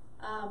that.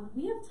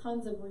 We have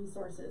tons of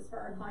resources for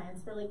our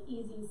clients for like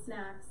easy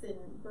snacks and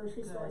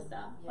grocery store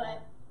stuff,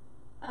 but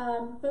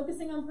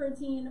focusing on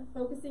protein,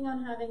 focusing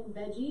on having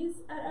veggies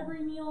at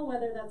every meal,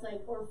 whether that's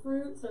or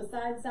fruit, so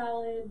side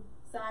salad,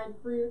 side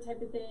fruit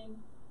type of thing.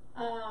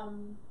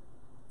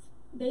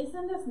 They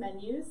send us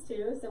menus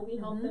too, so we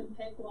help them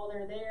pick while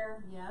they're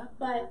there. Yeah.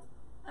 But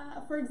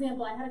for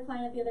example, I had a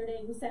client the other day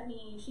who sent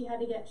me, she had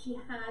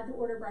to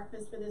order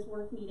breakfast for this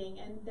work meeting,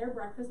 and their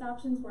breakfast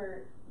options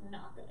were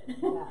not good.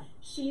 Yeah.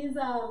 She's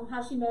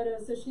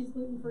Hashimoto's, so she's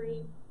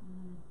gluten-free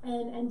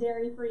and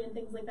dairy-free and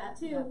things like that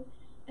too. Yeah.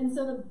 And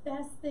so the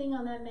best thing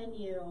on that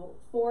menu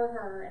for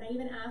her, and I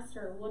even asked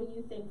her, what do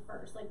you think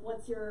first? Like,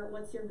 what's your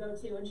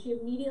go-to? And she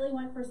immediately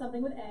went for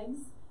something with eggs.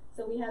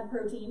 So we had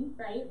protein,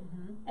 right?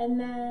 And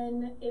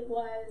then it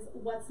was,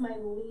 what's my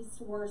least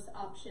worst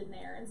option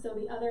there? And so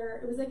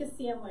it was like a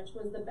sandwich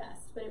was the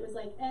best, but it was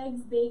like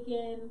eggs,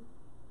 bacon,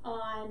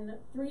 on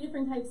 3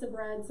 different types of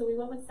bread. So we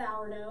went with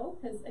sourdough,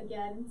 because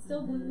again,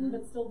 still gluten,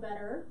 but still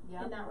better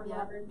in that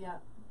regard.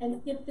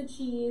 And skip the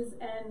cheese,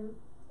 and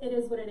it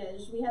is what it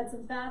is. We had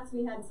some fats,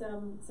 we had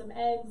some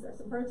eggs, or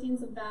some protein,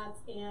 some fats,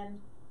 and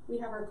we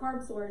have our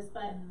carb source,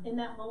 but in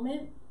that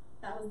moment,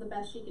 that was the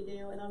best she could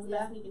do, and that was the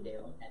best we could do.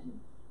 And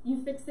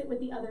you fix it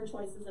with the other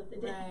choices of the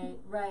day.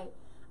 Right.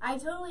 I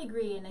totally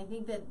agree, and I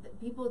think that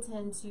people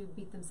tend to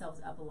beat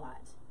themselves up a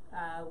lot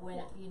when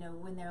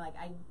when they're like,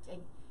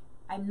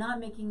 I'm not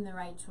making the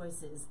right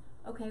choices.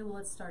 Okay, well,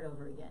 let's start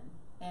over again,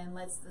 and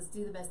let's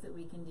do the best that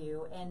we can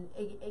do. And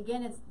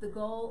again, it's the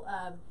goal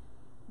of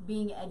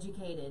being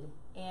educated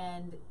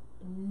and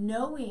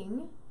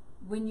knowing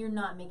when you're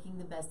not making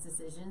the best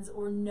decisions,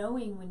 or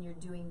knowing when you're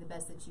doing the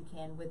best that you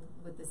can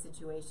with the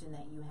situation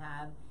that you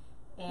have,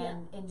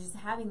 and just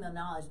having the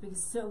knowledge,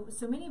 because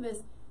so many of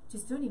us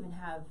just don't even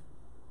have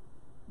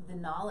the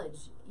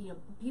knowledge.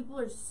 People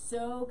are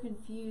so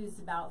confused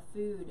about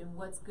food and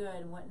what's good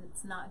and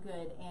what's not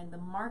good, and the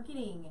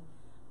marketing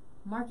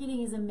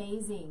is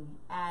amazing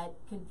at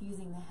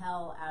confusing the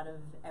hell out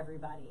of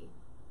everybody.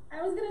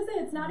 I was gonna say,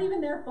 it's not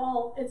even their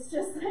fault. It's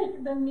just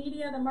like the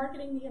media, the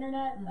marketing, the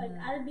internet. Mm-hmm. Like,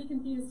 I would be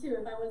confused too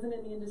if I wasn't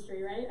in the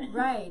industry, right?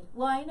 Right.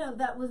 Well, I know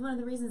that was one of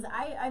the reasons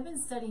I've been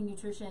studying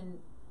nutrition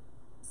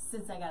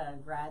since I got out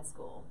of grad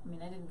school. I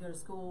mean, I didn't go to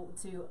school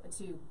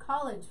to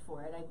college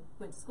for it. I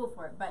went to school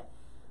for it, but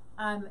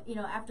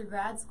after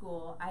grad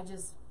school, I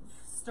just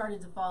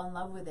started to fall in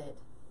love with it.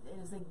 It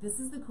was like, this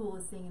is the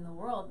coolest thing in the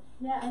world.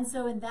 Yeah.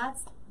 And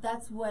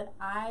that's what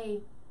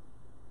I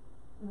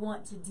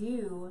want to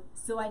do,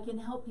 so I can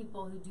help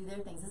people who do their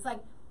things. It's like,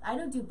 I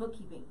don't do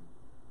bookkeeping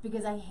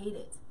because I hate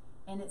it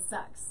and it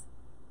sucks.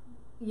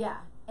 Yeah.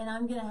 And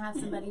I'm going to have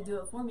somebody do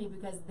it for me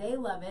because they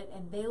love it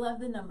and they love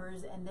the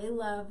numbers and they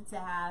love to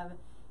have,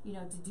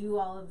 to do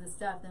all of the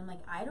stuff. And I'm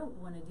like, I don't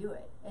want to do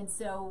it. And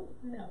so,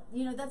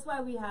 that's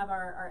why we have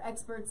our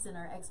experts and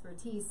our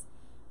expertise,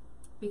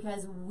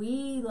 because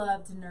we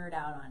love to nerd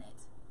out on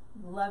it.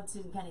 Love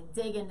to kind of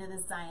dig into the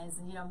science,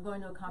 and I'm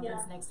going to a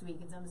conference next week,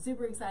 and so I'm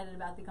super excited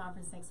about the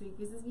conference next week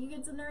because you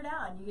get to nerd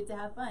out and you get to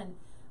have fun.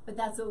 But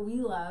that's what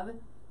we love,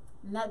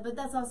 and but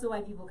that's also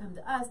why people come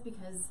to us,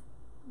 because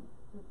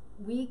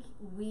we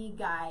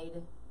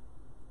guide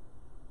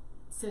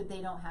so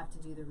they don't have to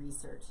do the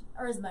research,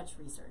 or as much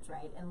research,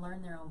 right? And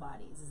learn their own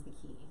bodies is the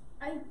key.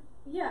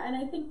 And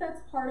I think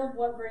that's part of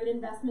what great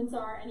investments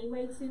are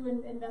anyway too,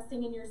 and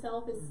investing in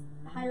yourself is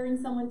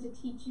hiring someone to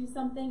teach you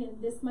something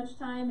in this much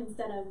time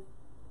instead of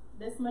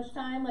this much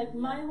time. Like,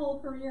 my whole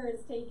career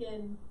has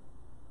taken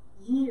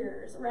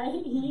years,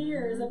 right?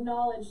 Years of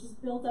knowledge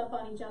just built up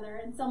on each other,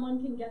 and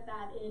someone can get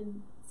that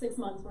in 6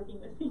 months working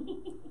with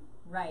me.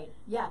 Right.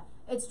 Yeah,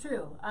 it's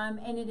true.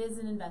 And it is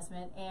an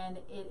investment, and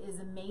it is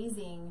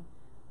amazing.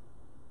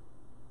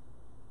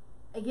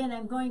 Again,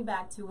 I'm going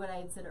back to what I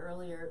had said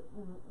earlier.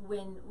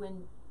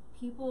 When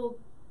people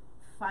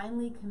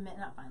finally commit,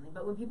 not finally,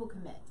 but when people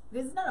commit,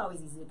 because it's not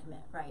always easy to commit,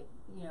 right?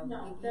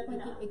 No,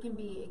 it can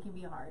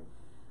be hard.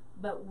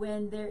 But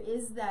when there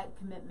is that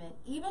commitment,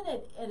 even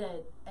at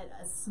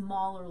a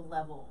smaller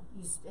level,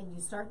 you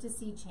start to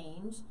see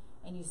change,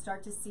 and you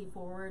start to see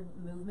forward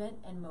movement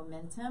and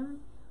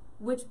momentum,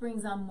 which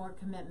brings on more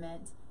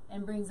commitment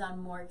and brings on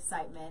more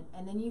excitement,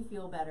 and then you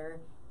feel better.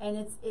 And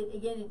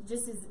it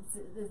just is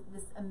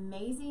this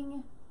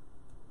amazing,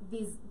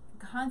 these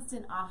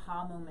constant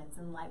aha moments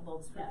and light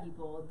bulbs for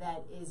people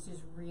that is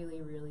just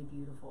really, really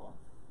beautiful.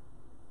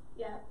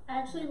 Yeah, I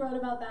actually wrote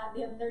about that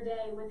the other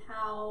day with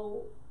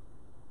how,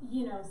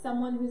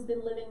 someone who's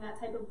been living that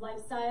type of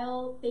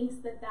lifestyle thinks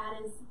that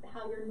is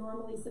how you're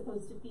normally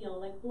supposed to feel,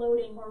 like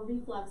bloating or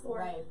reflux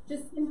or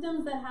just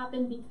symptoms that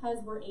happen because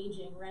we're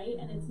aging, right?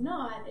 And it's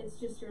not, it's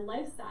just your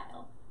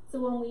lifestyle. So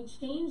when we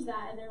change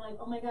that and they're like,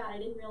 oh my God, I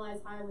didn't realize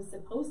how I was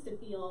supposed to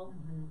feel,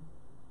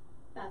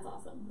 that's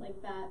awesome.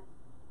 Like, that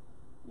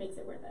makes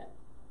it worth it.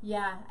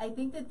 Yeah, I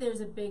think that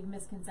there's a big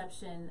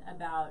misconception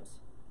about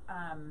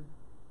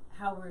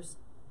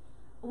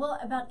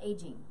about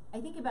aging. I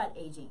think about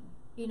aging.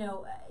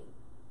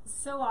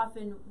 So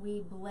often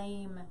we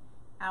blame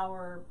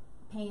our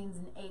pains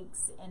and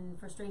aches and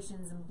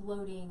frustrations and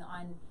bloating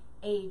on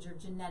age or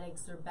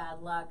genetics or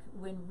bad luck,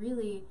 when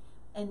really,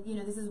 and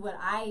this is what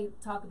I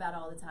talk about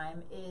all the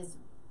time, is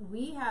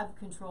we have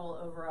control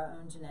over our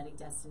own genetic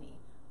destiny.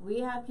 We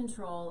have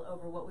control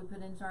over what we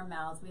put into our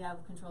mouths. We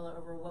have control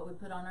over what we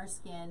put on our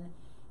skin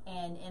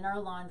and in our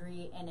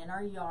laundry and in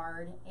our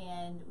yard.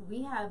 And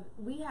we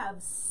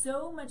have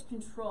so much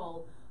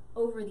control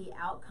over the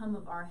outcome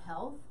of our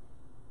health.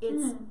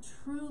 It's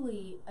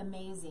truly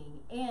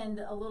amazing. And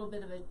a little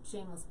bit of a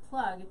shameless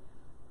plug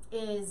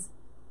is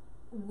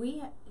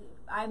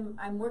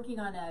I'm working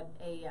on a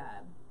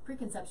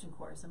preconception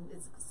course.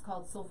 It's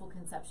called Soulful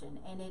Conception,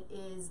 and it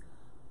is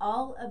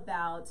all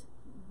about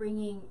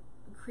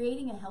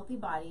creating a healthy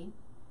body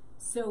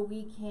so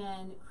we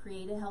can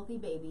create a healthy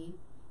baby,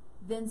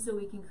 then so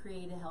we can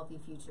create a healthy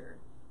future.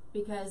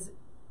 Because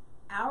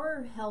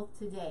our health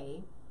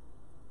today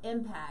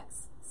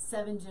impacts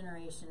 7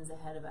 generations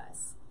ahead of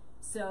us.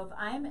 So if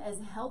I'm as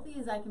healthy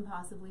as I can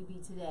possibly be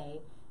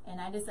today, and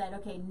I decide,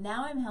 okay,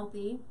 now I'm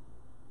healthy,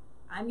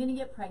 I'm going to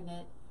get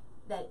pregnant,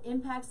 that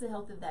impacts the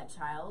health of that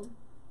child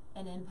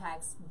and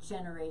impacts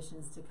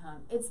generations to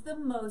come. It's the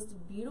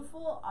most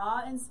beautiful,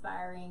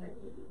 awe-inspiring.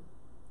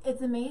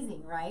 It's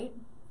amazing, right?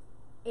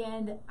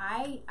 And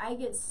I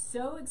get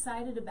so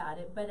excited about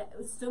it, but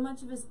so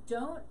much of us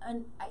don't.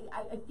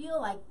 I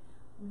feel like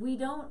we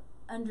don't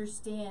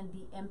understand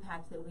the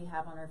impact that we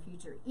have on our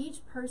future.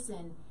 Each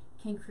person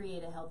can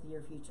create a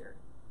healthier future.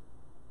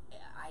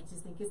 I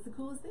just think it's the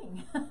coolest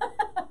thing.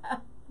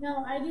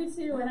 No, I do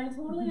too, and I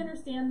totally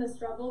understand the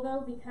struggle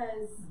though,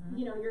 because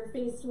you know, you're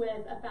faced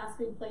with a fast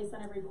food place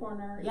on every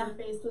corner. Yeah. You're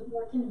faced with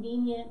more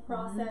convenient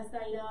processed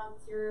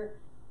items. You're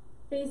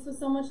faced with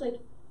so much like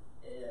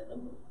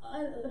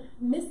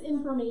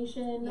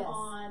misinformation Yes.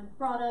 on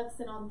products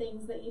and on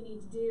things that you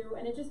need to do,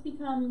 and it just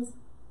becomes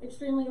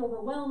extremely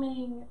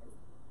overwhelming.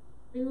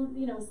 Food,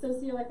 you know,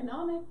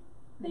 socioeconomic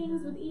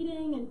things with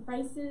eating and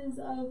prices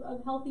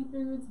of healthy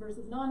foods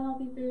versus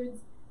non-healthy foods.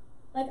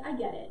 Like, I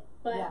get it,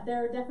 but Yeah.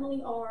 there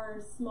definitely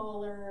are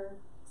smaller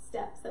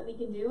steps that we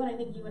can do, and I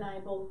think you and I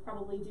both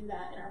probably do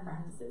that in our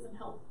practices and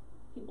help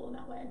people in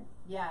that way.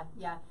 Yeah,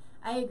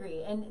 I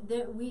agree. And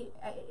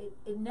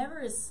it never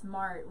is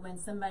smart when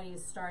somebody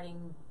is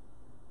starting,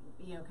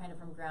 you know, kind of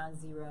from ground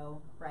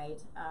zero,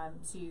 right?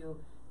 To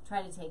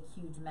try to take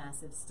huge,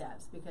 massive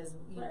steps, because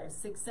you know,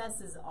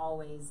 success is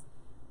always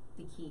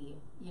the key.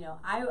 You know,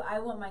 I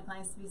want my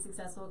clients to be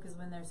successful, because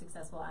when they're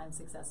successful, I'm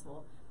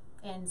successful.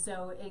 And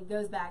so it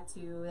goes back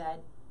to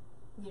that,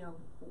 you know,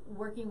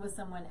 working with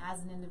someone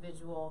as an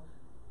individual,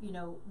 you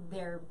know,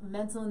 their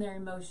mental and their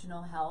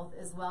emotional health,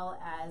 as well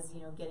as,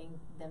 you know, getting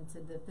them to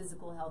the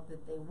physical health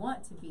that they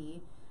want to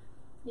be.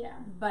 Yeah.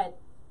 But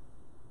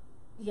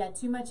yeah,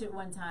 too much at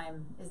one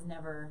time is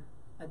never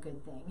a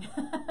good thing.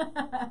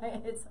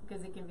 It's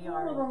because it can be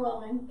hard.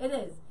 Overwhelming. It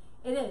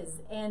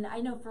is. And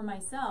I know for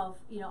myself,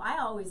 you know, I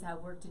always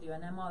have work to do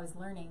and I'm always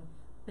learning,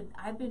 but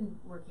I've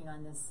been working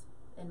on this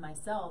in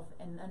myself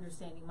and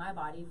understanding my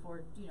body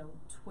for, you know,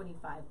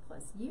 25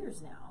 plus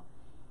years now.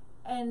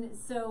 And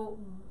so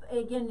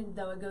again,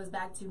 though, it goes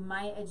back to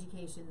my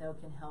education, though,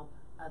 can help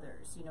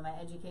others. You know, my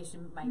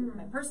education, my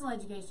personal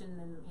education,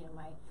 and, you know,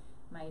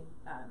 my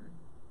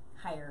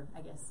higher,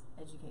 I guess,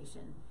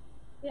 education.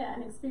 Yeah,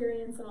 and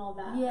experience and all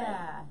that.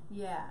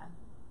 Yeah.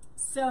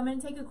 So I'm going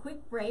to take a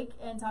quick break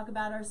and talk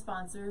about our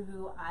sponsor,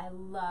 who I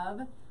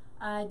love.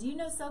 Do you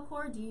know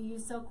Cellcore? Do you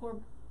use Cellcore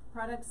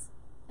products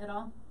at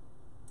all?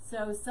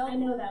 So I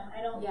know them.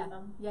 I don't use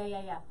them.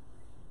 Yeah.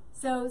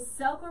 So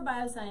Cellcore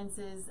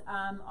Biosciences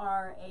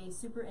are a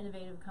super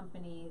innovative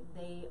company.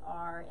 They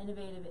are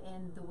innovative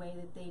in the way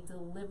that they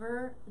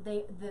deliver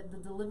the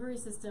delivery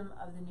system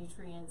of the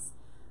nutrients,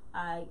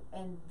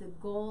 and the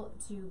goal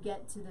to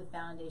get to the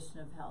foundation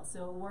of health.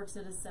 So it works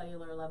at a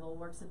cellular level,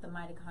 works at the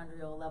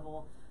mitochondrial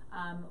level,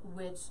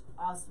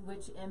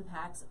 which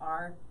impacts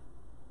our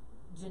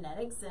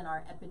genetics and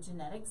our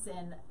epigenetics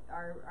and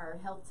our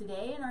health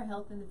today and our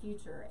health in the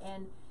future.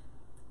 And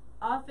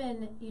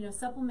often, you know,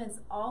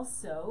 supplements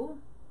also,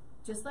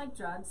 just like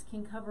drugs,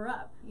 can cover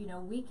up. You know,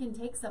 we can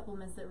take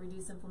supplements that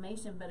reduce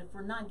inflammation, but if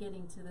we're not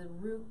getting to the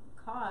root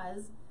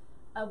cause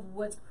of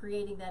what's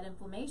creating that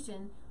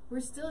inflammation, we're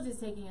still just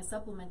taking a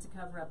supplement to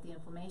cover up the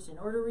inflammation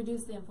or to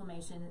reduce the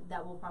inflammation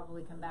that will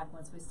probably come back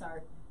once we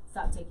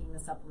stop taking the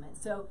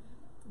supplement. So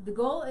the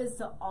goal is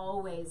to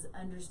always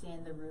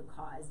understand the root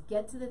cause,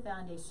 get to the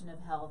foundation of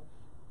health,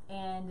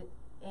 and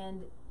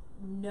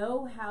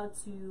know how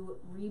to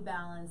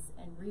rebalance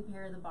and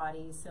repair the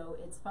body so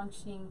it's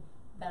functioning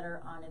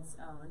better on its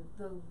own.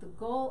 The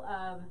goal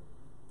of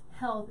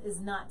health is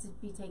not to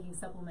be taking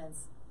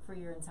supplements for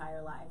your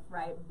entire life,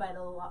 right? But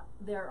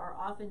there are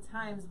often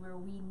times where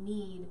we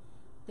need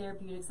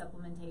therapeutic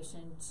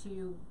supplementation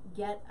to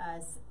get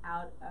us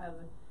out of,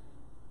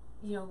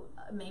 you know,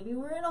 maybe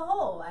we're in a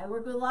hole. I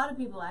work with a lot of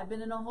people. I've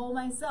been in a hole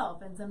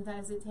myself, and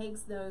sometimes it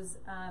takes those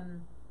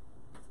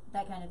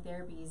that kind of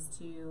therapies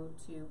to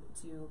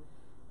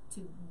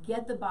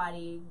get the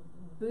body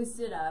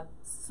boosted up,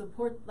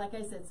 support, like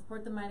I said,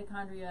 support the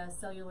mitochondria,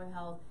 cellular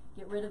health,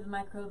 get rid of the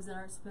microbes that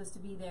aren't supposed to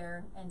be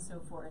there, and so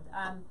forth.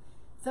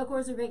 Cellcore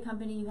is a great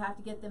company. You have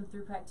to get them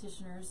through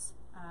practitioners,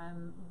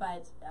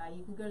 but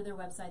you can go to their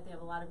website. They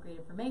have a lot of great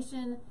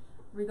information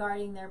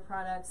regarding their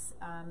products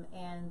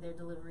and their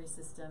delivery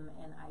system,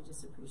 and I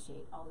just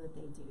appreciate all that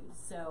they do.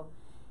 So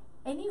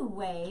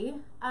anyway,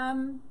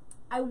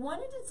 I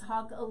wanted to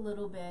talk a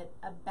little bit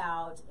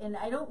about, and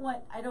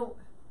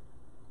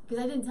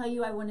because I didn't tell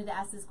you I wanted to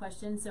ask this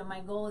question, so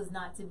my goal is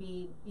not to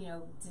be, you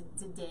know,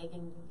 to dig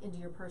into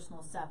your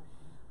personal stuff.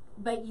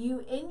 But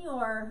you,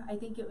 I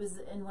think it was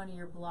in one of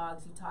your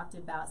blogs, you talked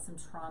about some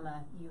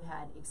trauma you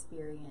had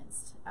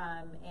experienced,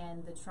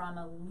 and the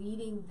trauma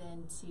leading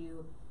then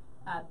to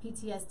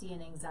PTSD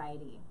and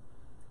anxiety.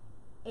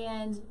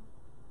 And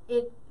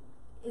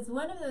it's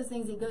one of those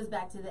things that goes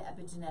back to the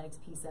epigenetics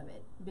piece of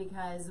it,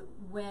 because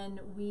when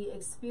we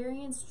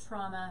experience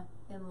trauma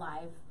in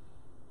life,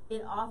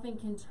 it often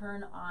can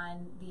turn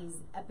on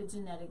these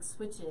epigenetic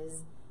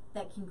switches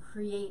that can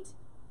create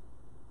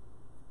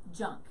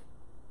junk.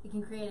 It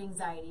can create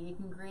anxiety, it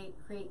can create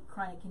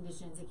chronic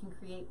conditions, it can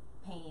create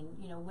pain,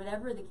 you know,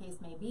 whatever the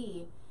case may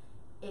be,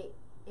 it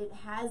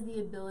has the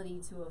ability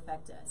to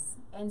affect us.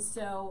 And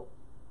so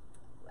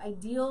I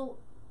deal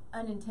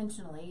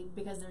unintentionally,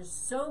 because there's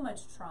so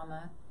much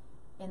trauma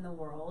in the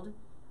world,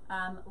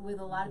 with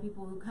a lot of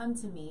people who come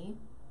to me.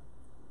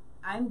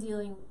 I'm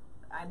dealing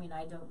I mean,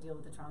 I don't deal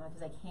with the trauma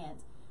because I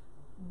can't,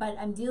 but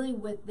I'm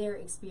dealing with their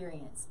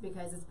experience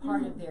because it's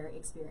part of their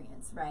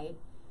experience, right?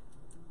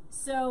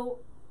 So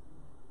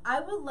I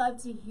would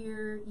love to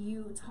hear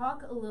you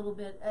talk a little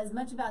bit, as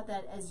much about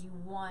that as you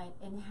want,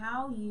 and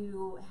how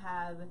you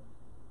have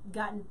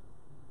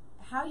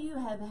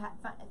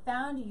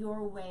found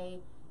your way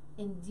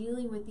in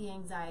dealing with the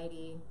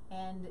anxiety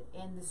and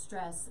the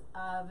stress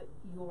of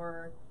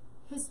your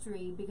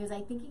history, because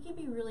I think it can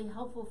be really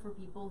helpful for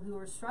people who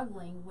are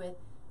struggling with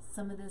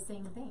some of the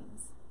same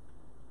things.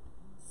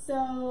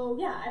 So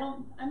yeah,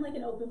 I'm like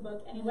an open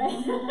book anyway.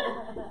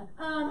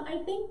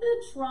 I think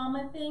the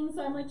trauma thing,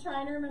 so I'm like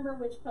trying to remember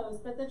which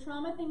post, but the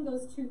trauma thing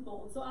goes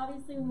twofold. So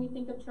obviously when we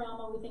think of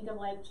trauma, we think of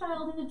like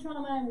childhood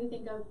trauma, and we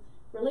think of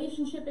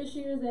relationship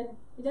issues, and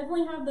we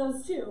definitely have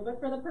those too, but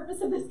for the purpose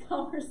of this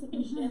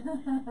conversation,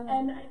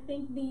 and I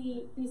think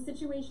the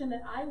situation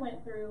that I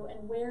went through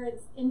and where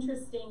it's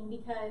interesting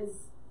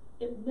because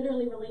it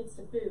literally relates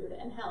to food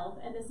and health,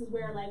 and this is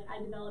where like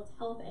I developed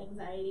health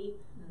anxiety,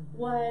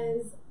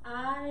 was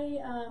I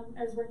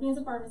was working as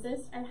a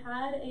pharmacist. I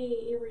had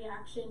a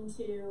reaction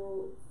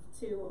to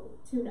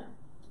tuna.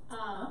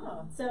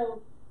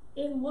 So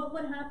what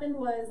would happen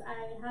was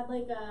I had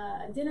like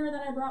a dinner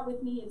that I brought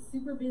with me. It's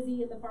super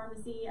busy in the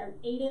pharmacy. I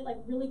ate it like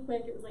really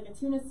quick. It was like a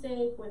tuna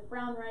steak with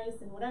brown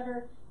rice and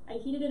whatever. I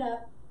heated it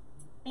up,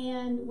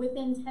 and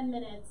within 10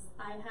 minutes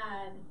I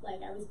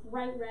was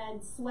bright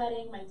red,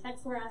 sweating. My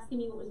techs were asking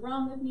me what was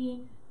wrong with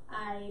me.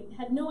 I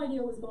had no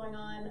idea what was going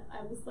on.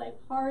 I was like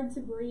hard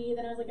to breathe,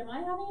 and I was like, am I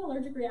having an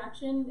allergic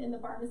reaction in the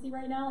pharmacy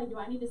right now? Like, do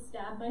I need to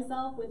stab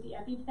myself with the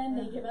EpiPen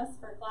they give us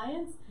for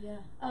clients,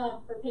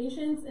 for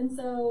patients? And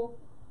so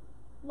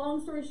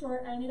long story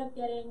short, I ended up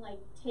getting like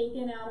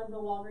taken out of the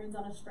Walgreens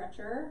on a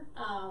stretcher.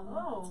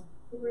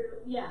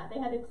 Yeah, they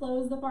had to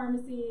close the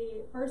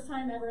pharmacy. First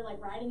time ever,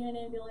 like riding in an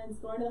ambulance,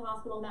 going to the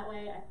hospital that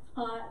way. I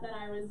thought that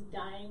I was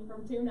dying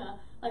from tuna.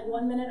 Like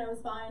 1 minute I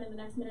was fine, and the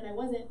next minute I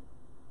wasn't.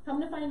 Come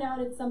to find out,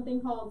 it's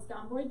something called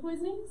scombroid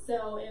poisoning.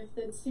 So if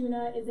the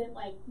tuna isn't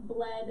like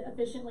bled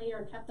efficiently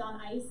or kept on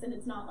ice, and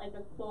it's not like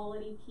a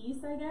quality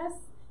piece, I guess,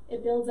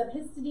 it builds up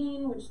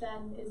histidine, which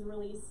then is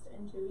released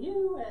into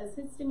you as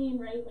histamine,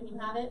 right, when you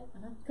have it.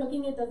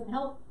 Cooking it doesn't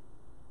help.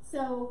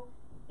 So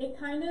it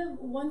kind of,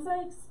 once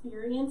I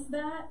experienced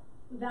that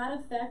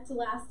effect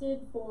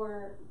lasted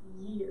for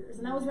years.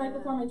 And that was right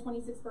before my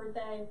 26th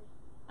birthday.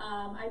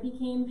 I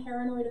became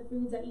paranoid of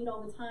foods I eat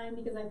all the time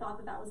because I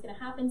thought that was going to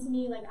happen to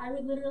me. Like, I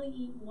would literally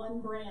eat one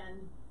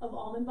brand of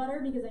almond butter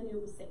because I knew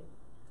it was safe.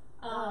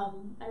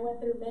 I went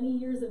through many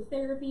years of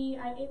therapy.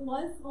 It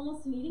was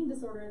almost an eating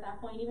disorder at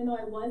that point. Even though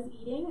I was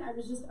eating, I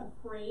was just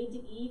afraid to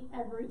eat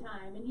every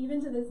time. And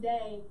even to this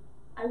day,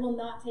 I will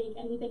not take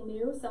anything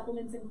new,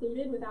 supplements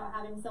included, without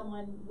having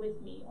someone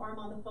with me, or I'm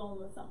on the phone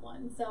with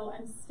someone. So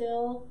I'm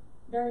still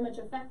very much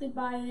affected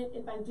by it.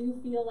 If I do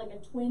feel like a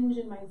twinge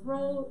in my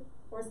throat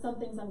or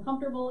something's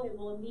uncomfortable, it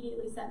will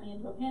immediately set me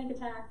into a panic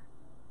attack.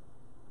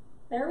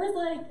 There was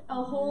like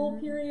a whole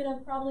period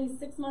of probably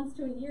 6 months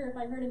to a year. If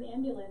I heard an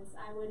ambulance,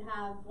 I would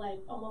have like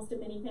almost a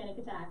mini panic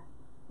attack.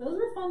 Those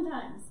were fun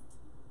times.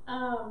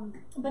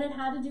 But it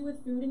had to do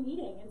with food and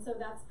eating. And so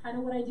that's kind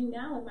of what I do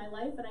now in my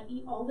life. And I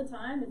eat all the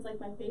time. It's like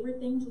my favorite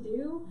thing to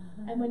do.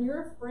 And when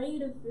you're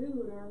afraid of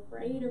food or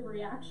afraid of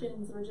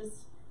reactions, or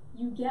just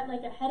you get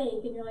like a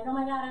headache and you're like, oh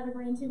my God, I have a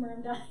brain tumor,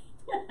 I'm dying.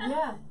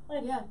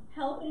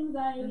 Health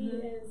anxiety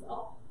is a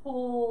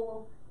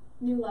whole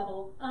new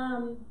level.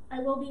 I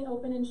will be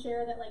open and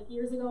share that like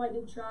years ago I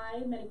did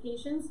try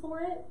medications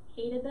for it,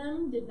 hated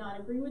them, did not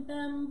agree with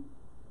them,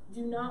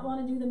 do not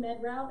want to do the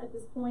med route at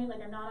this point.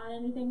 Like, I'm not on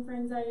anything for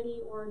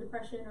anxiety or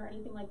depression or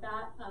anything like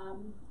that.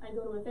 I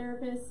go to a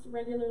therapist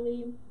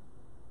regularly,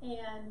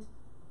 and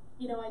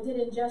you know, I did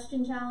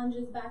ingestion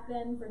challenges back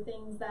then for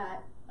things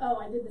that,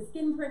 I did the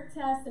skin prick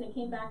test and it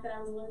came back that I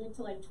was allergic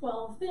to like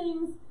 12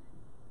 things.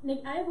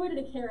 Nick, I avoided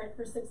a carrot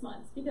for 6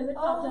 months because it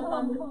popped up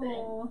on this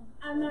thing.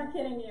 I'm not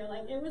kidding you.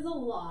 Like, it was a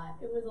lot.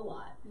 It was a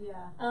lot.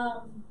 Yeah.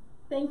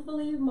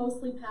 Thankfully,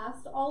 mostly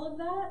passed all of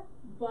that,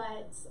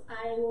 but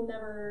I will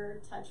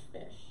never touch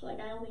fish. Like,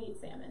 I only eat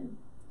salmon.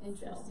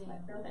 Interesting.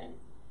 Like, no thing.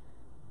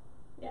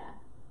 Yeah.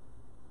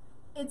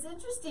 It's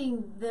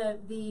interesting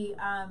the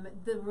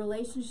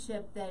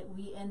relationship that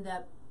we end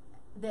up,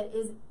 that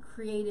is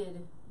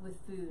created with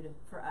food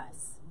for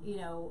us. You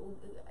know,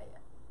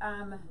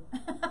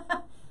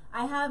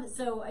 I have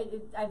so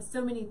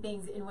many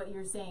things in what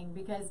you're saying,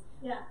 because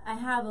I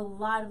have a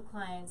lot of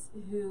clients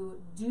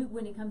who do,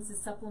 when it comes to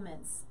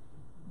supplements,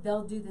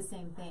 they'll do the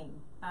same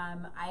thing.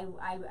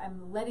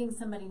 I'm letting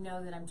somebody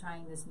know that I'm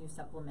trying this new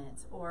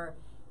supplement, or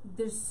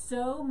there's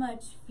so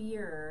much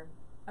fear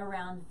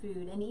around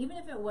food. And even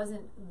if it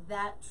wasn't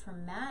that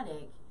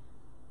traumatic,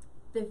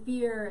 the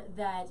fear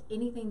that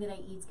anything that I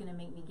eat is going to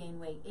make me gain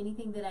weight,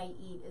 anything that I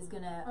eat is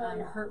going to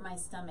hurt my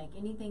stomach,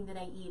 anything that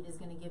I eat is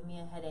going to give me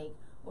a headache,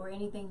 or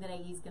anything that I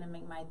eat is going to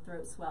make my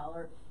throat swell.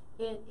 Or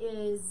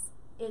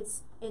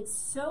it's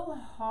so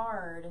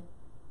hard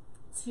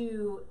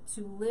to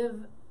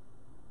live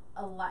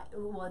a life.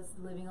 Well, it's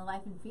living a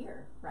life in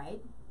fear,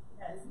 right?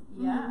 does.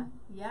 Yeah,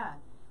 yeah.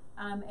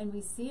 And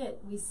we see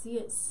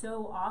it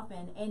so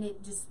often, and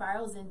it just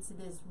spirals into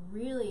this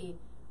really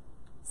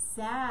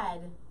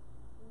sad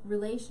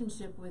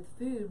relationship with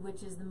food,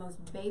 which is the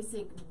most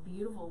basic,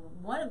 beautiful,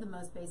 one of the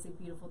most basic,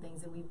 beautiful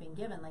things that we've been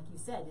given. Like you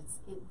said,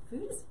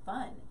 food is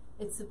fun.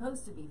 It's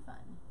supposed to be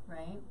fun,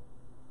 right?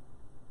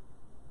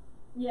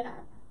 Yeah.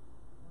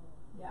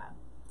 Yeah.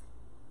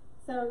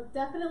 So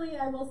definitely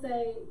I will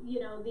say,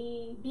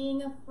 the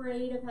being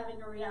afraid of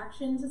having a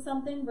reaction to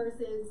something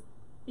versus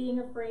being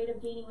afraid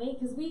of gaining weight,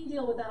 because we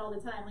deal with that all the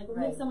time. Like when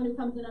we have someone who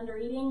comes in under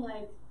eating,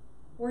 like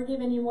we're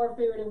giving you more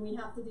food and we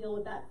have to deal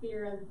with that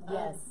fear of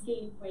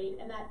gaining weight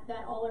and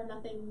that all or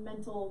nothing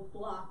mental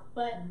block.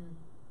 But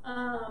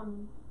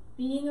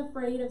being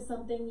afraid of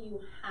something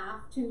you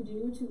have to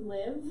do to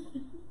live.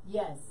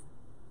 Yes.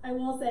 I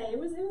will say it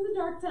was a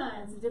dark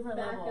time. It's a different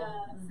back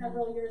level.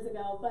 Several years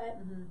ago, but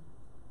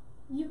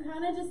you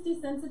kind of just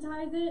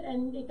desensitize it,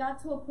 and it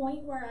got to a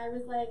point where I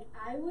was like,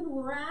 I would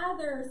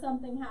rather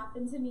something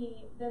happen to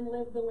me than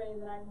live the way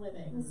that I'm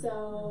living.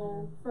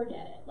 So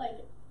forget it. Like,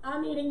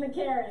 I'm eating the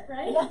carrot,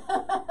 right?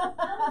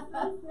 Sounds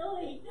so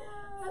silly.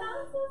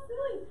 Sounds so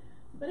silly,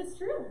 but it's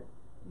true.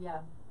 Yeah.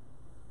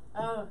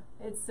 Oh,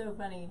 it's so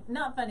funny.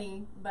 Not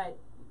funny, but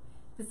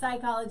the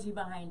psychology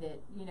behind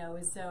it,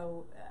 is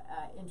so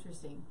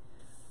interesting.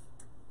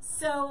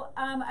 So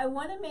I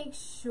want to make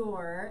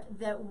sure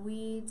that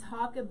we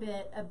talk a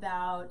bit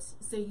about,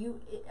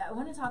 I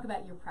want to talk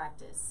about your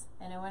practice,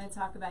 and I want to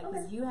talk about,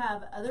 because you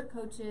have other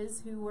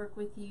coaches who work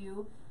with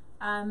you,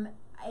 and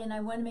I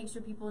want to make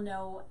sure people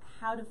know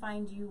how to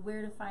find you,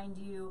 where to find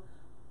you,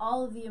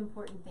 all of the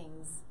important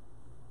things.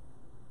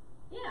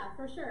 Yeah,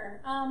 for sure.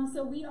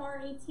 So we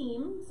are a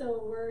team.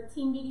 So we're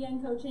Team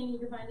BDN Coaching. You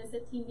can find us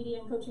at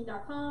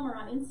teambdncoaching.com or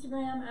on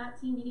Instagram at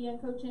Team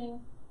BDN Coaching.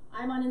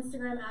 I'm on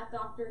Instagram at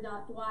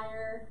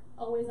dr.dwyer.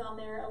 Always on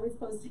there, always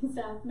posting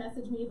stuff.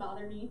 Message me,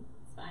 bother me.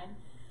 It's fine.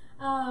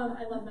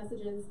 I love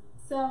messages.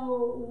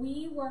 So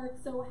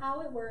how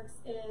it works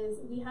is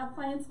we have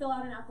clients fill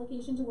out an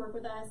application to work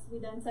with us. We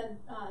then set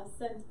up,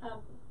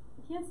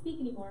 I can't speak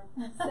anymore,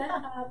 set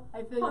up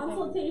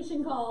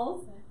consultation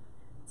calls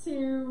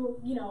to,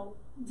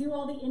 do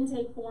all the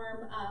intake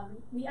form.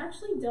 We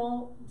actually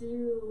don't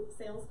do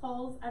sales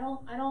calls. I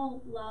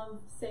don't love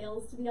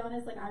sales, to be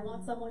honest. Like, I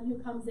want someone who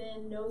comes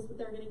in, knows what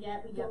they're going to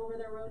get. We go over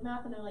their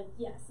roadmap and they're like,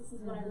 yes, this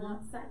is what I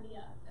want. Sign me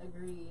up.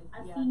 Agreed.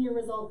 I've seen your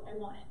results. I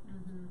want it.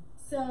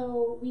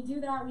 So we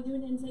do that. We do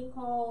an intake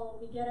call.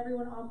 We get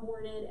everyone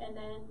onboarded, and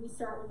then we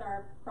start with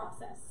our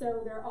process.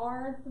 So there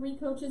are 3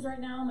 coaches right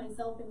now,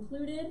 myself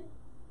included.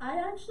 I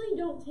actually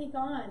don't take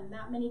on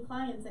that many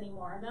clients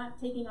anymore. I'm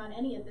not taking on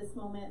any at this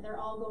moment. They're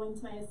all going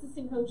to my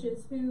assistant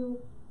coaches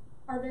who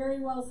are very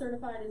well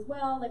certified as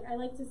well. Like, I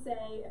like to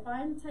say, if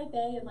I'm type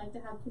A and like to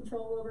have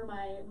control over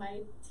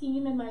my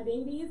team and my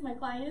babies, my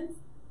clients,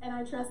 and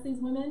I trust these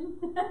women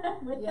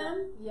with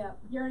them,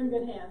 you're in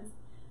good hands.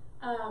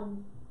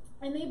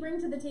 And they bring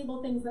to the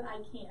table things that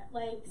I can't,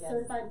 like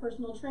certified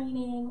personal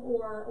training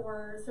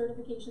or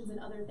certifications and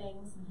other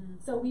things.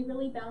 So we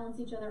really balance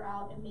each other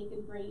out and make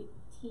a great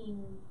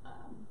team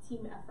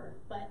effort.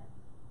 But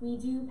we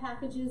do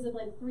packages of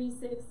like 3,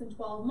 6, and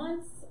 12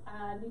 months,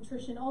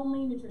 nutrition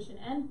only, nutrition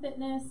and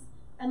fitness.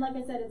 And like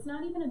I said, it's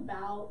not even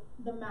about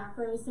the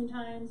macros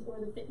sometimes or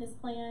the fitness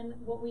plan.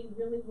 What we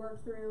really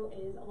work through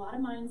is a lot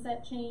of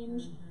mindset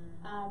change.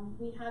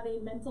 We have a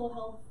mental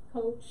health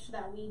coach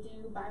that we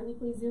do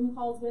bi-weekly Zoom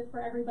calls with for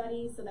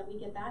everybody so that we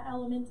get that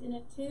element in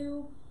it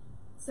too.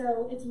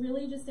 So it's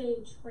really just a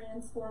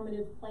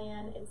transformative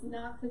plan. It's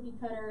not cookie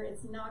cutter.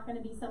 It's not going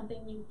to be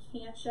something you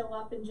can't show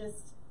up and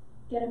just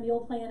get a meal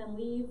plan and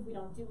leave. We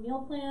don't do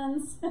meal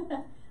plans.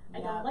 I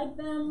don't like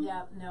them.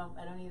 No,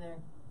 I don't either.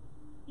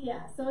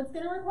 Yeah, so it's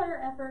going to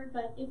require effort,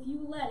 but if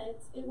you let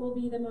it, it will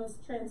be the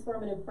most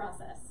transformative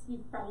process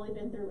you've probably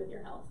been through with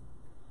your health.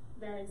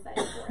 Very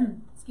excited for it.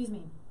 Excuse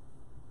me.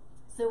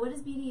 So what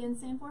does BDN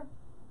stand for?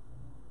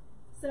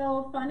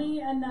 So funny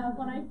enough,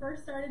 when I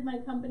first started my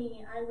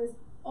company, I was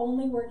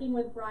only working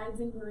with brides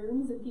and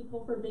grooms and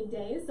people for big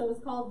days. So it was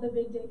called the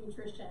Big Day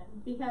Nutrition,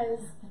 because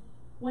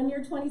when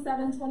you're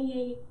 27,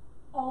 28,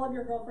 all of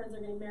your girlfriends are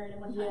getting married at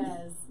one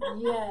time.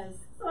 Yes.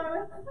 So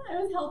I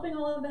was helping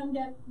all of them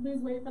lose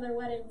weight for their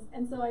weddings.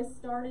 And so I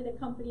started a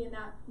company in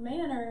that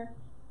manner.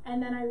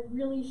 And then I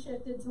really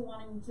shifted to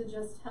wanting to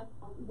just help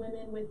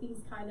women with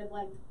these kind of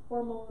like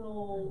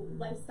hormonal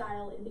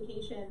lifestyle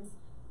indications.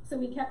 So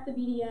we kept the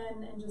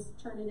BDN and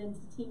just turned it into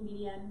Team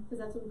BDN, because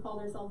that's what we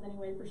called ourselves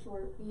anyway for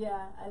short.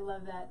 Yeah, I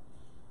love that.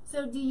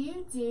 So do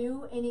you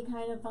do any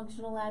kind of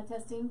functional lab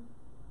testing?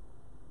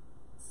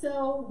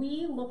 So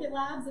we look at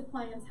labs if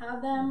clients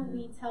have them.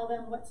 We tell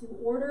them what to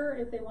order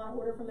if they want to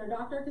order from their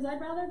doctor, because I'd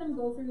rather them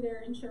go through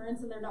their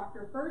insurance and their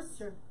doctor first.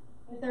 Sure.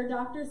 If their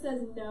doctor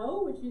says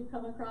no, which we've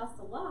come across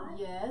a lot.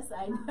 Yes,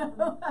 I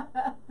know.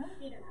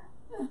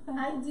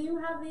 I do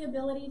have the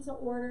ability to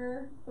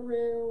order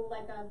through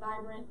like a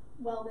Vibrant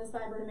Wellness,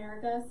 Vibrant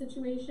America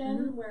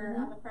situation where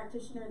I'm a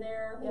practitioner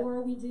there,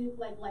 or we do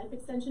like life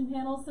extension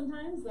panels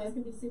sometimes. Those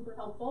can be super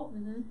helpful.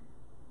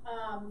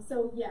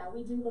 So yeah,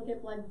 we do look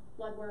at blood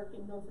work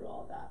and go through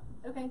all of that.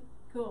 Okay,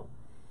 cool.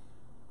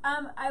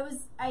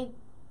 I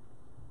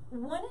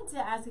wanted to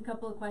ask a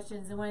couple of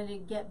questions. I wanted to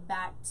get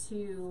back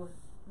to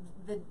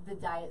the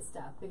diet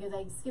stuff because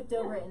I skipped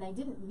over it and I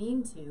didn't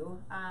mean to.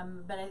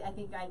 But I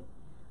think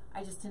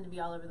I just tend to be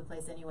all over the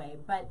place anyway.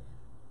 But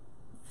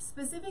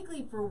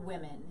specifically for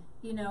women,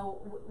 you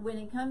know, when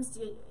it comes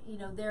to, you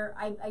know,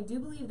 I do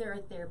believe there are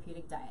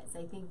therapeutic diets.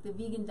 I think the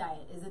vegan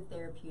diet is a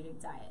therapeutic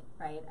diet,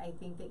 right? I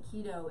think that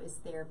keto is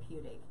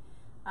therapeutic.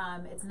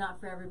 It's not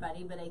for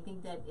everybody, but I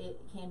think that it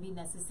can be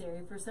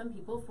necessary for some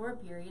people for a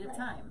period of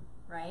time,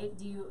 right?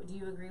 Do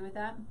you agree with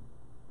that?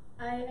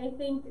 I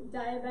think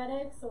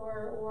diabetics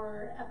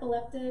or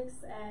epileptics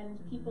and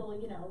people,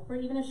 you know, for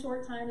even a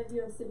short time, if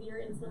you have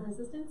severe insulin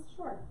resistance,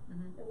 sure,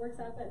 it works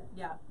out good.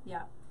 Yeah,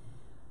 yeah.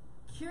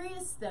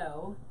 Curious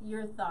though,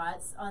 your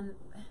thoughts on,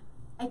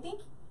 I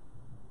think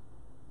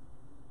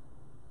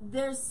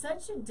there's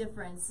such a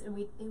difference, and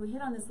we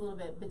hit on this a little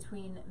bit,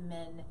 between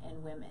men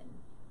and women.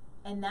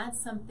 And that's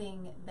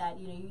something that,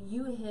 you know,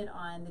 you hit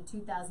on the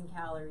 2,000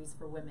 calories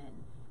for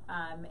women.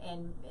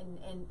 And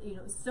you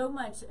know, so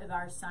much of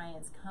our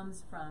science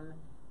comes from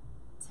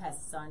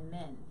tests on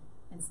men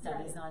and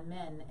studies on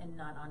men and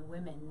not on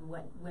women, and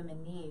what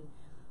women need.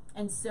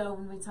 And so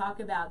when we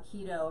talk about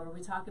keto or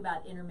we talk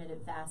about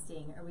intermittent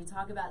fasting or we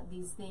talk about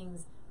these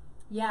things,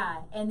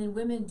 yeah, and then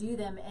women do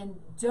them and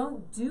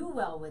don't do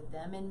well with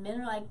them, and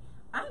men are like,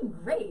 I'm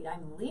great,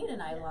 I'm lean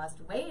and I lost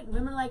weight, and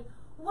women are like,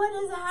 what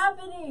is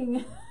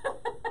happening?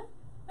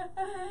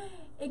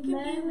 It can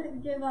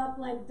Men give up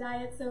like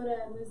diet soda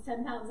and lose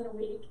 10 pounds in a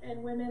week,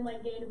 and women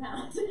like gain a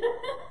pound.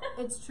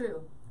 It's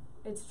true.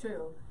 It's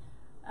true.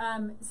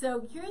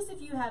 So curious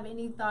if you have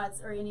any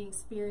thoughts or any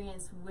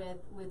experience with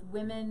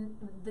women,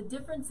 the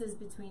differences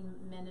between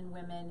men and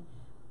women,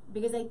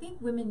 because I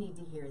think women need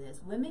to hear this.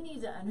 Women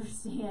need to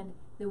understand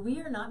that we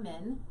are not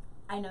men.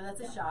 I know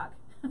that's a shock,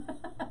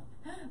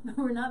 but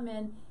we're not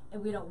men,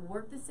 and we don't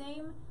work the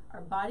same. Our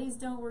bodies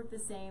don't work the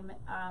same.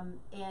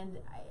 And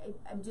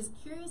I'm just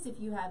curious if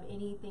you have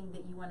anything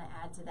that you want to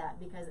add to that,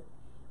 because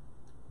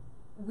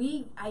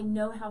I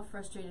know how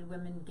frustrated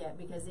women get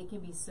because it can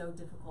be so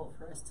difficult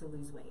for us to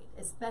lose weight,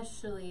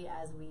 especially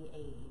as we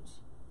age.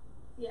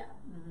 Yeah.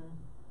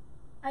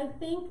 I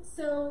think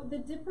so. The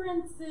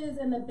differences,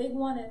 and the big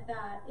one at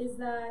that, is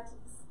that,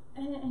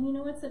 and you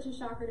know what's such a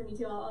shocker to me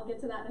too, I'll get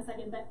to that in a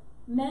second, but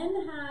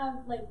men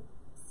have like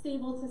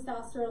stable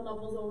testosterone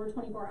levels over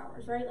 24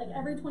 hours, right? Like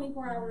every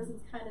 24 hours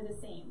it's kind of the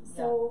same.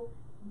 So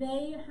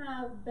they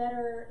have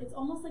better, it's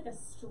almost like a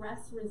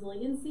stress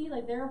resiliency.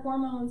 Like their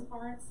hormones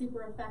aren't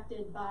super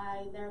affected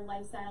by their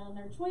lifestyle and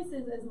their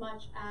choices as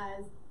much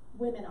as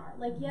women are.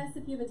 Like yes,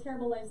 if you have a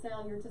terrible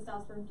lifestyle, your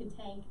testosterone can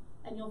tank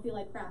and you'll feel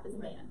like crap as a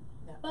man.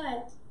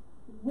 But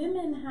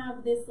women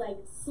have this like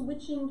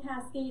switching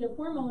cascade of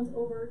hormones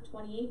over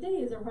 28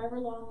 days or however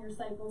long your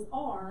cycles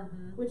are,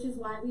 which is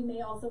why we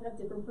may also have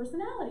different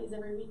personalities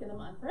every week of the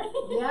month, right?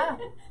 Yeah,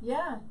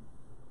 yeah.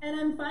 And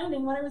I'm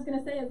finding, what I was going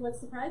to say is, what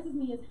surprises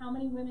me is how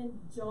many women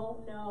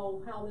don't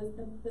know how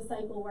the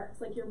cycle works,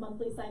 like your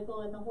monthly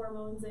cycle and the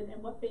hormones and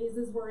what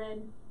phases we're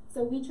in.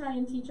 So we try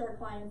and teach our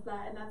clients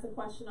that, and that's a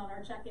question on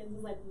our check-ins,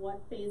 is like,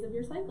 what phase of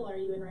your cycle are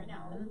you in right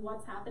now? And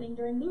what's happening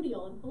during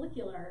luteal and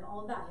follicular and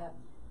all of that.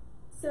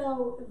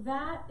 So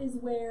that is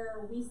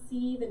where we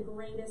see the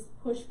greatest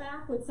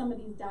pushback with some of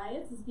these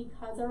diets, is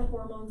because our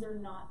hormones are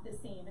not the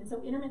same. And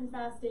so intermittent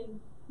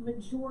fasting,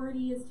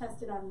 majority is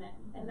tested on men,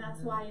 and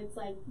that's why it's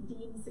like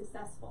deemed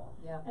successful.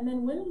 And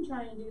then women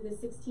try and do the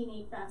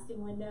 16-8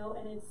 fasting window,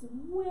 and it's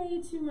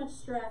way too much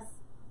stress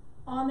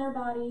on their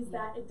bodies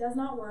that it does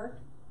not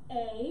work,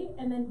 A,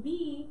 and then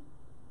B,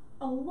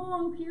 a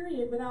long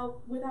period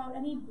without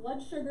any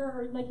blood sugar,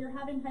 or like you're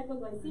having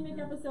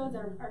hypoglycemic episodes,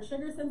 our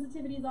sugar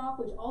sensitivity is off,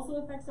 which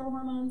also affects our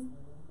hormones.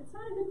 It's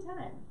not a good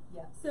time.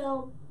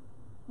 So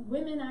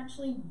women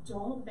actually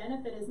don't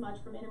benefit as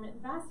much from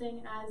intermittent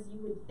fasting as you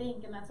would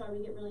think, and that's why we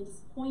get really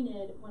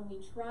disappointed when we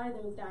try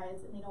those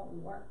diets and they don't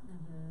work.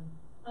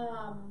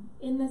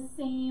 In the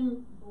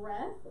same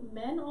breath,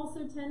 men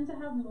also tend to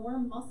have more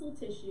muscle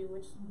tissue,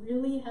 which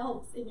really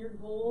helps in your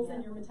goals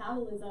and your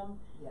metabolism.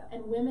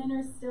 And women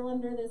are still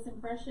under this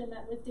impression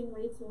that lifting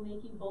weights will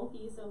make you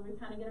bulky, so we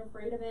kind of get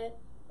afraid of it.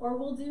 Or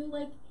we'll do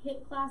like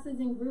HIIT classes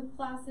and group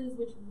classes,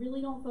 which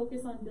really don't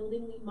focus on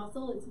building lean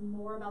muscle. It's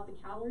more about the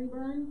calorie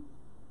burn.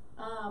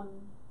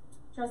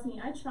 Trust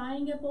me, I try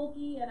and get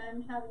bulky, and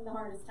I'm having the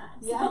hardest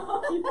time.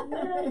 So you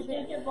literally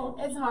can't get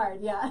bulky. It's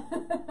hard, yeah.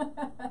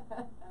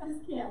 I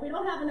just can't. We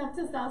don't have enough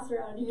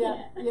testosterone. You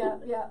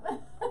can't.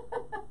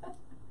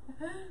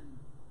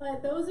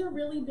 But those are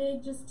really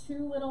big, just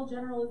two little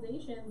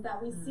generalizations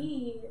that we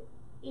see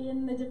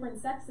in the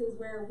different sexes,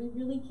 where we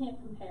really can't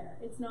compare.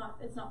 It's not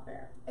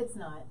fair. It's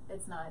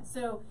not.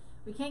 So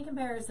we can't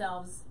compare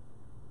ourselves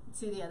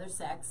to the other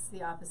sex,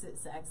 the opposite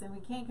sex, and we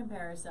can't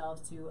compare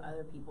ourselves to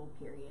other people,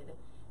 period,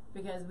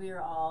 because we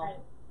are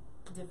all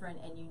different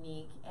and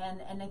unique.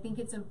 And I think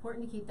it's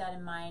important to keep that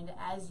in mind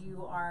as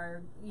you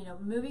are, you know,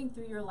 moving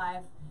through your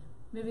life,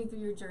 moving through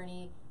your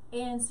journey.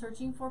 and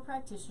searching for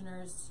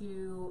practitioners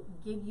to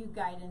give you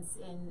guidance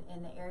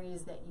in the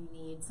areas that you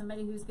need.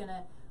 Somebody who's going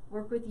to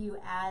work with you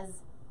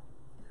as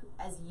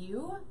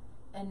you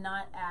and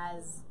not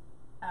as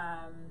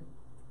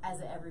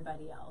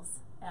everybody else.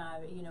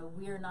 You know,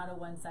 we are not a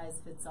one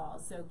size fits all.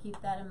 So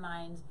keep that in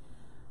mind.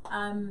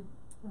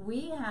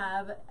 We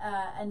have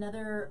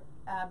another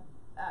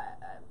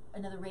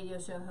radio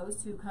show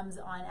host who comes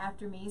on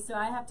after me, so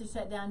I have to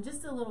shut down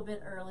just a little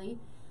bit early.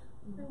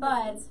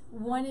 But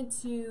wanted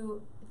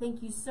to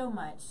thank you so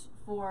much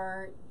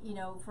for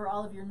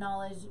all of your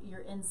knowledge,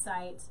 your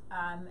insight,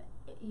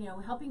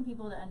 helping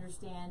people to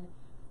understand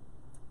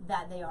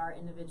that they are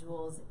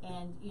individuals.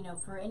 And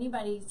for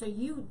anybody, so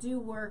you do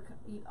work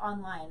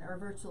online or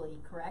virtually,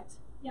 correct?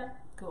 Yep.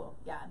 Cool.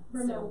 Yeah.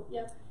 Remote.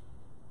 Yep.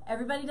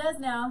 Everybody does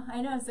now.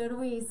 I know, so do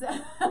we. So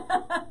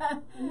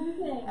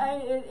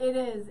it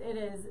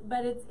is,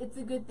 but it's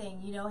a good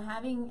thing.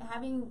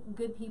 Having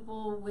good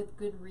people with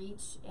good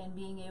reach and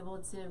being able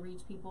to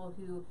reach people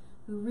who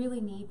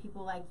really need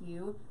people like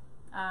you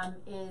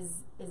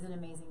is an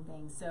amazing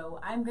thing. So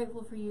I'm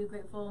grateful for you.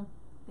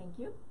 Thank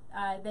you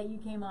that you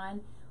came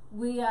on.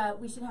 We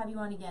should have you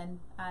on again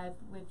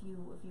if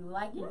you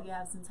like. Yeah. If you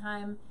have some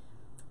time.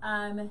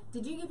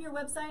 Did you give your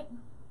website?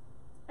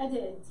 I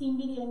did.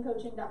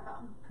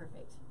 teambdncoaching.com.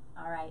 Perfect.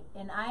 All right.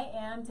 And I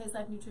am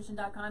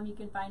tastelifenutrition.com. You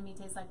can find me,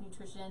 Taste Life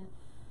Nutrition,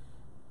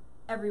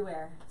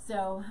 everywhere.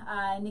 So,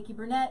 Nikki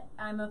Burnett,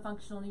 I'm a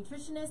functional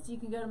nutritionist. You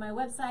can go to my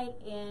website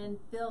and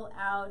fill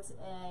out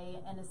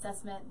an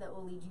assessment that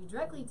will lead you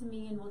directly to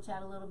me, and we'll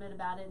chat a little bit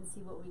about it and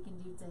see what we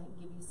can do to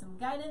give you some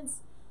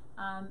guidance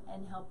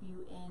and help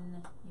you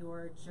in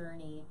your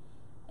journey.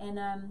 And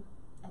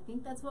I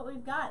think that's what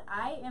we've got.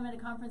 I am at a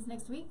conference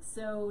next week,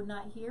 so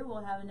not here.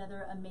 We'll have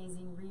another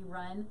amazing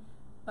rerun.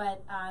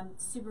 But I'm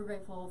super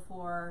grateful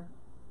for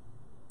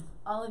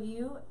all of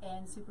you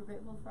and super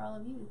grateful for all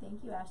of you.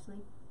 Thank you,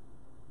 Ashley.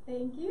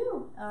 Thank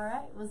you. All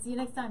right. We'll see you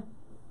next time.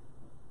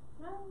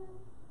 Bye.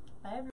 Bye, everyone.